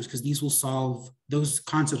perspectives, because those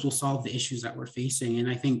concepts will solve the issues that we're facing. And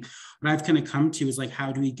I think what I've kind of come to is like,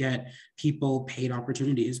 how do we get people paid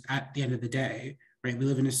opportunities at the end of the day, right? We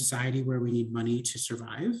live in a society where we need money to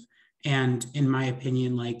survive. And in my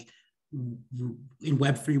opinion, like in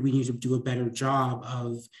Web3, we need to do a better job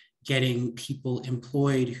of getting people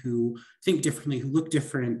employed who think differently, who look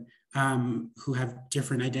different, who have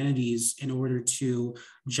different identities, in order to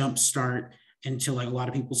jumpstart, into like a lot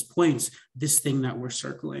of people's points, this thing that we're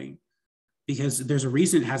circling. Because there's a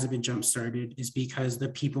reason it hasn't been jump-started, is because the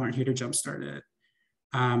people aren't here to jumpstart it.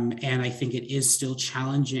 And I think it is still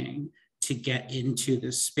challenging to get into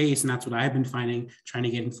this space. And that's what I've been finding, trying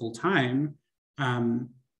to get in full time.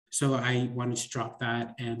 So I wanted to drop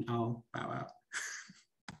that, and I'll bow out.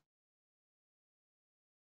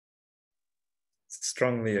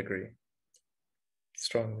 Strongly agree.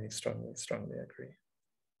 Strongly agree.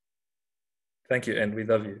 Thank you, and we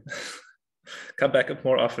love you. Come back up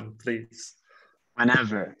more often, please.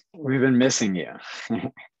 Whenever. We've been missing you.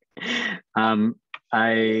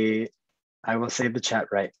 I I will save the chat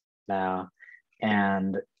right now.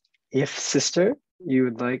 And if sister, you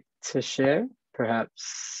would like to share,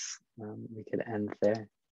 perhaps we could end there.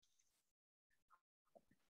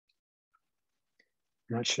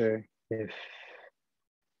 I'm not sure if,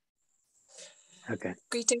 okay.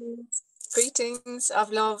 Greetings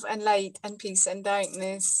of love and light and peace and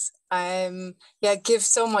darkness. Yeah, give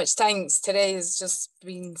so much thanks. Today has just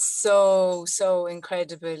been so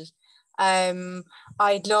incredible.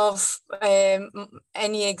 I'd love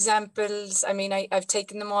any examples. I mean, I've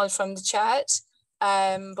taken them all from the chat,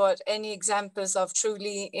 but any examples of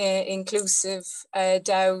truly inclusive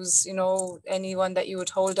DAOs, you know, anyone that you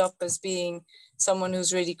would hold up as being someone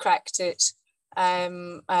who's really cracked it.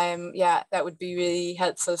 Yeah, that would be really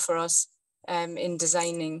helpful for us in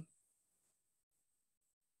designing.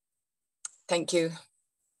 Thank you.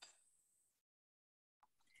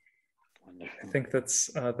 I think that's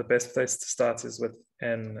the best place to start is with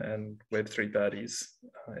N and Web3 buddies.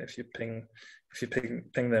 If you ping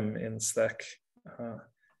them in Slack,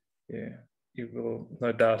 you will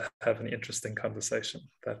no doubt have an interesting conversation.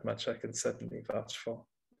 That much I can certainly vouch for.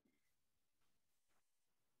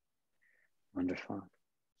 Wonderful,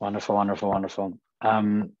 wonderful, wonderful, wonderful.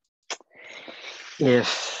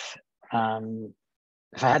 If I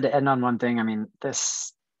had to end on one thing, I mean,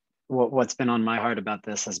 what's been on my heart about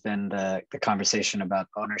this has been the conversation about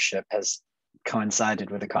ownership has coincided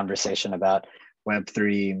with a conversation about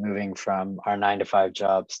Web3 moving from our 9-to-5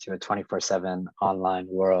 jobs to a 24/7 online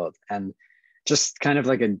world, and just kind of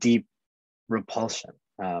like a deep repulsion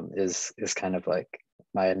is kind of like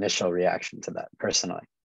my initial reaction to that personally.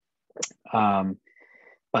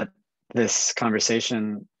 But this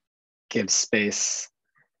conversation gives space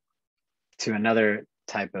to another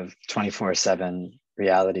type of 24/7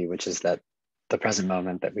 reality, which is that the present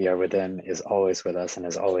moment that we are within is always with us and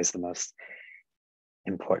is always the most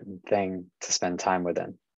important thing to spend time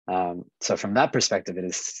within. So from that perspective, it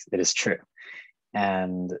is true.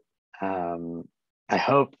 And I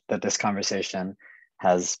hope that this conversation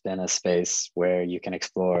has been a space where you can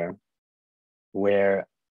explore where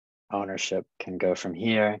ownership can go from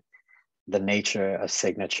here, the nature of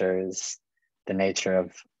signatures, the nature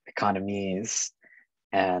of economies,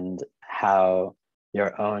 and how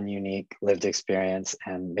your own unique lived experience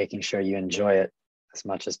and making sure you enjoy it as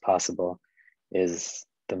much as possible is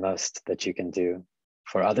the most that you can do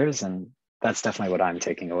for others. And that's definitely what I'm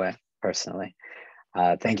taking away personally.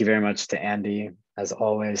 Thank you very much to Andy. As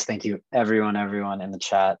always, thank you everyone in the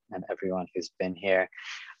chat and everyone who's been here.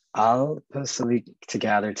 I'll post a link to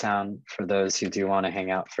GatherTown for those who do want to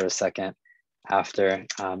hang out for a second after,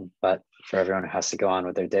 but for everyone who has to go on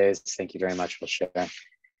with their days, thank you very much. We'll share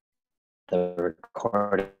the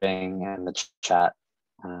recording and the chat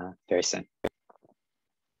very soon.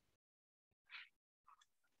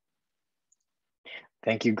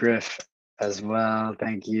 Thank you, Griff, as well.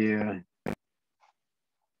 Thank you.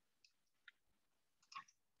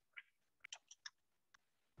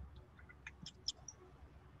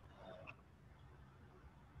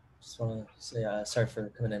 Just want to say sorry for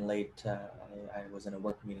coming in late. I was in a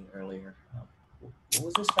work meeting earlier. What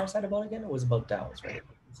was this Fireside about again? It was about DAOs, right?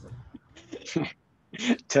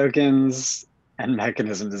 Tokens and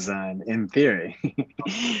mechanism design in theory.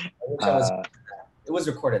 It was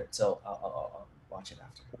recorded, so I'll watch it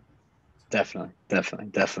after. Definitely.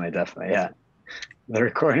 Yeah. The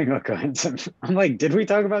recording will go into, I'm like, did we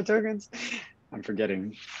talk about tokens? I'm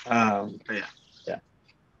forgetting. But yeah.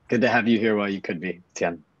 Good to have you here while you could be,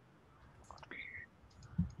 Tian.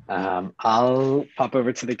 I'll pop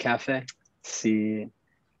over to the cafe, see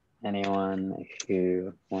anyone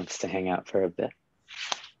who wants to hang out for a bit.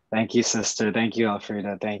 Thank you, sister. Thank you,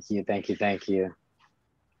 Alfreda. Thank you.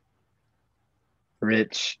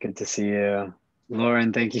 Rich, good to see you.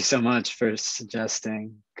 Lauren, thank you so much for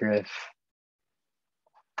suggesting. Griff.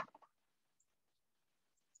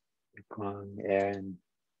 Kwang, Aaron.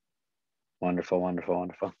 Wonderful.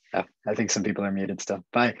 Yeah, I think some people are muted still.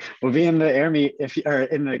 Bye. We'll be in the air meet or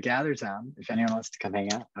in the GatherTown if anyone wants to come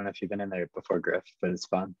hang out. I don't know if you've been in there before, Griff, but it's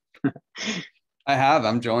fun. I have.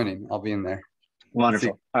 I'm joining. I'll be in there.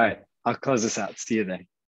 Wonderful. All right. I'll close this out. See you there.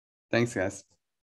 Thanks, guys.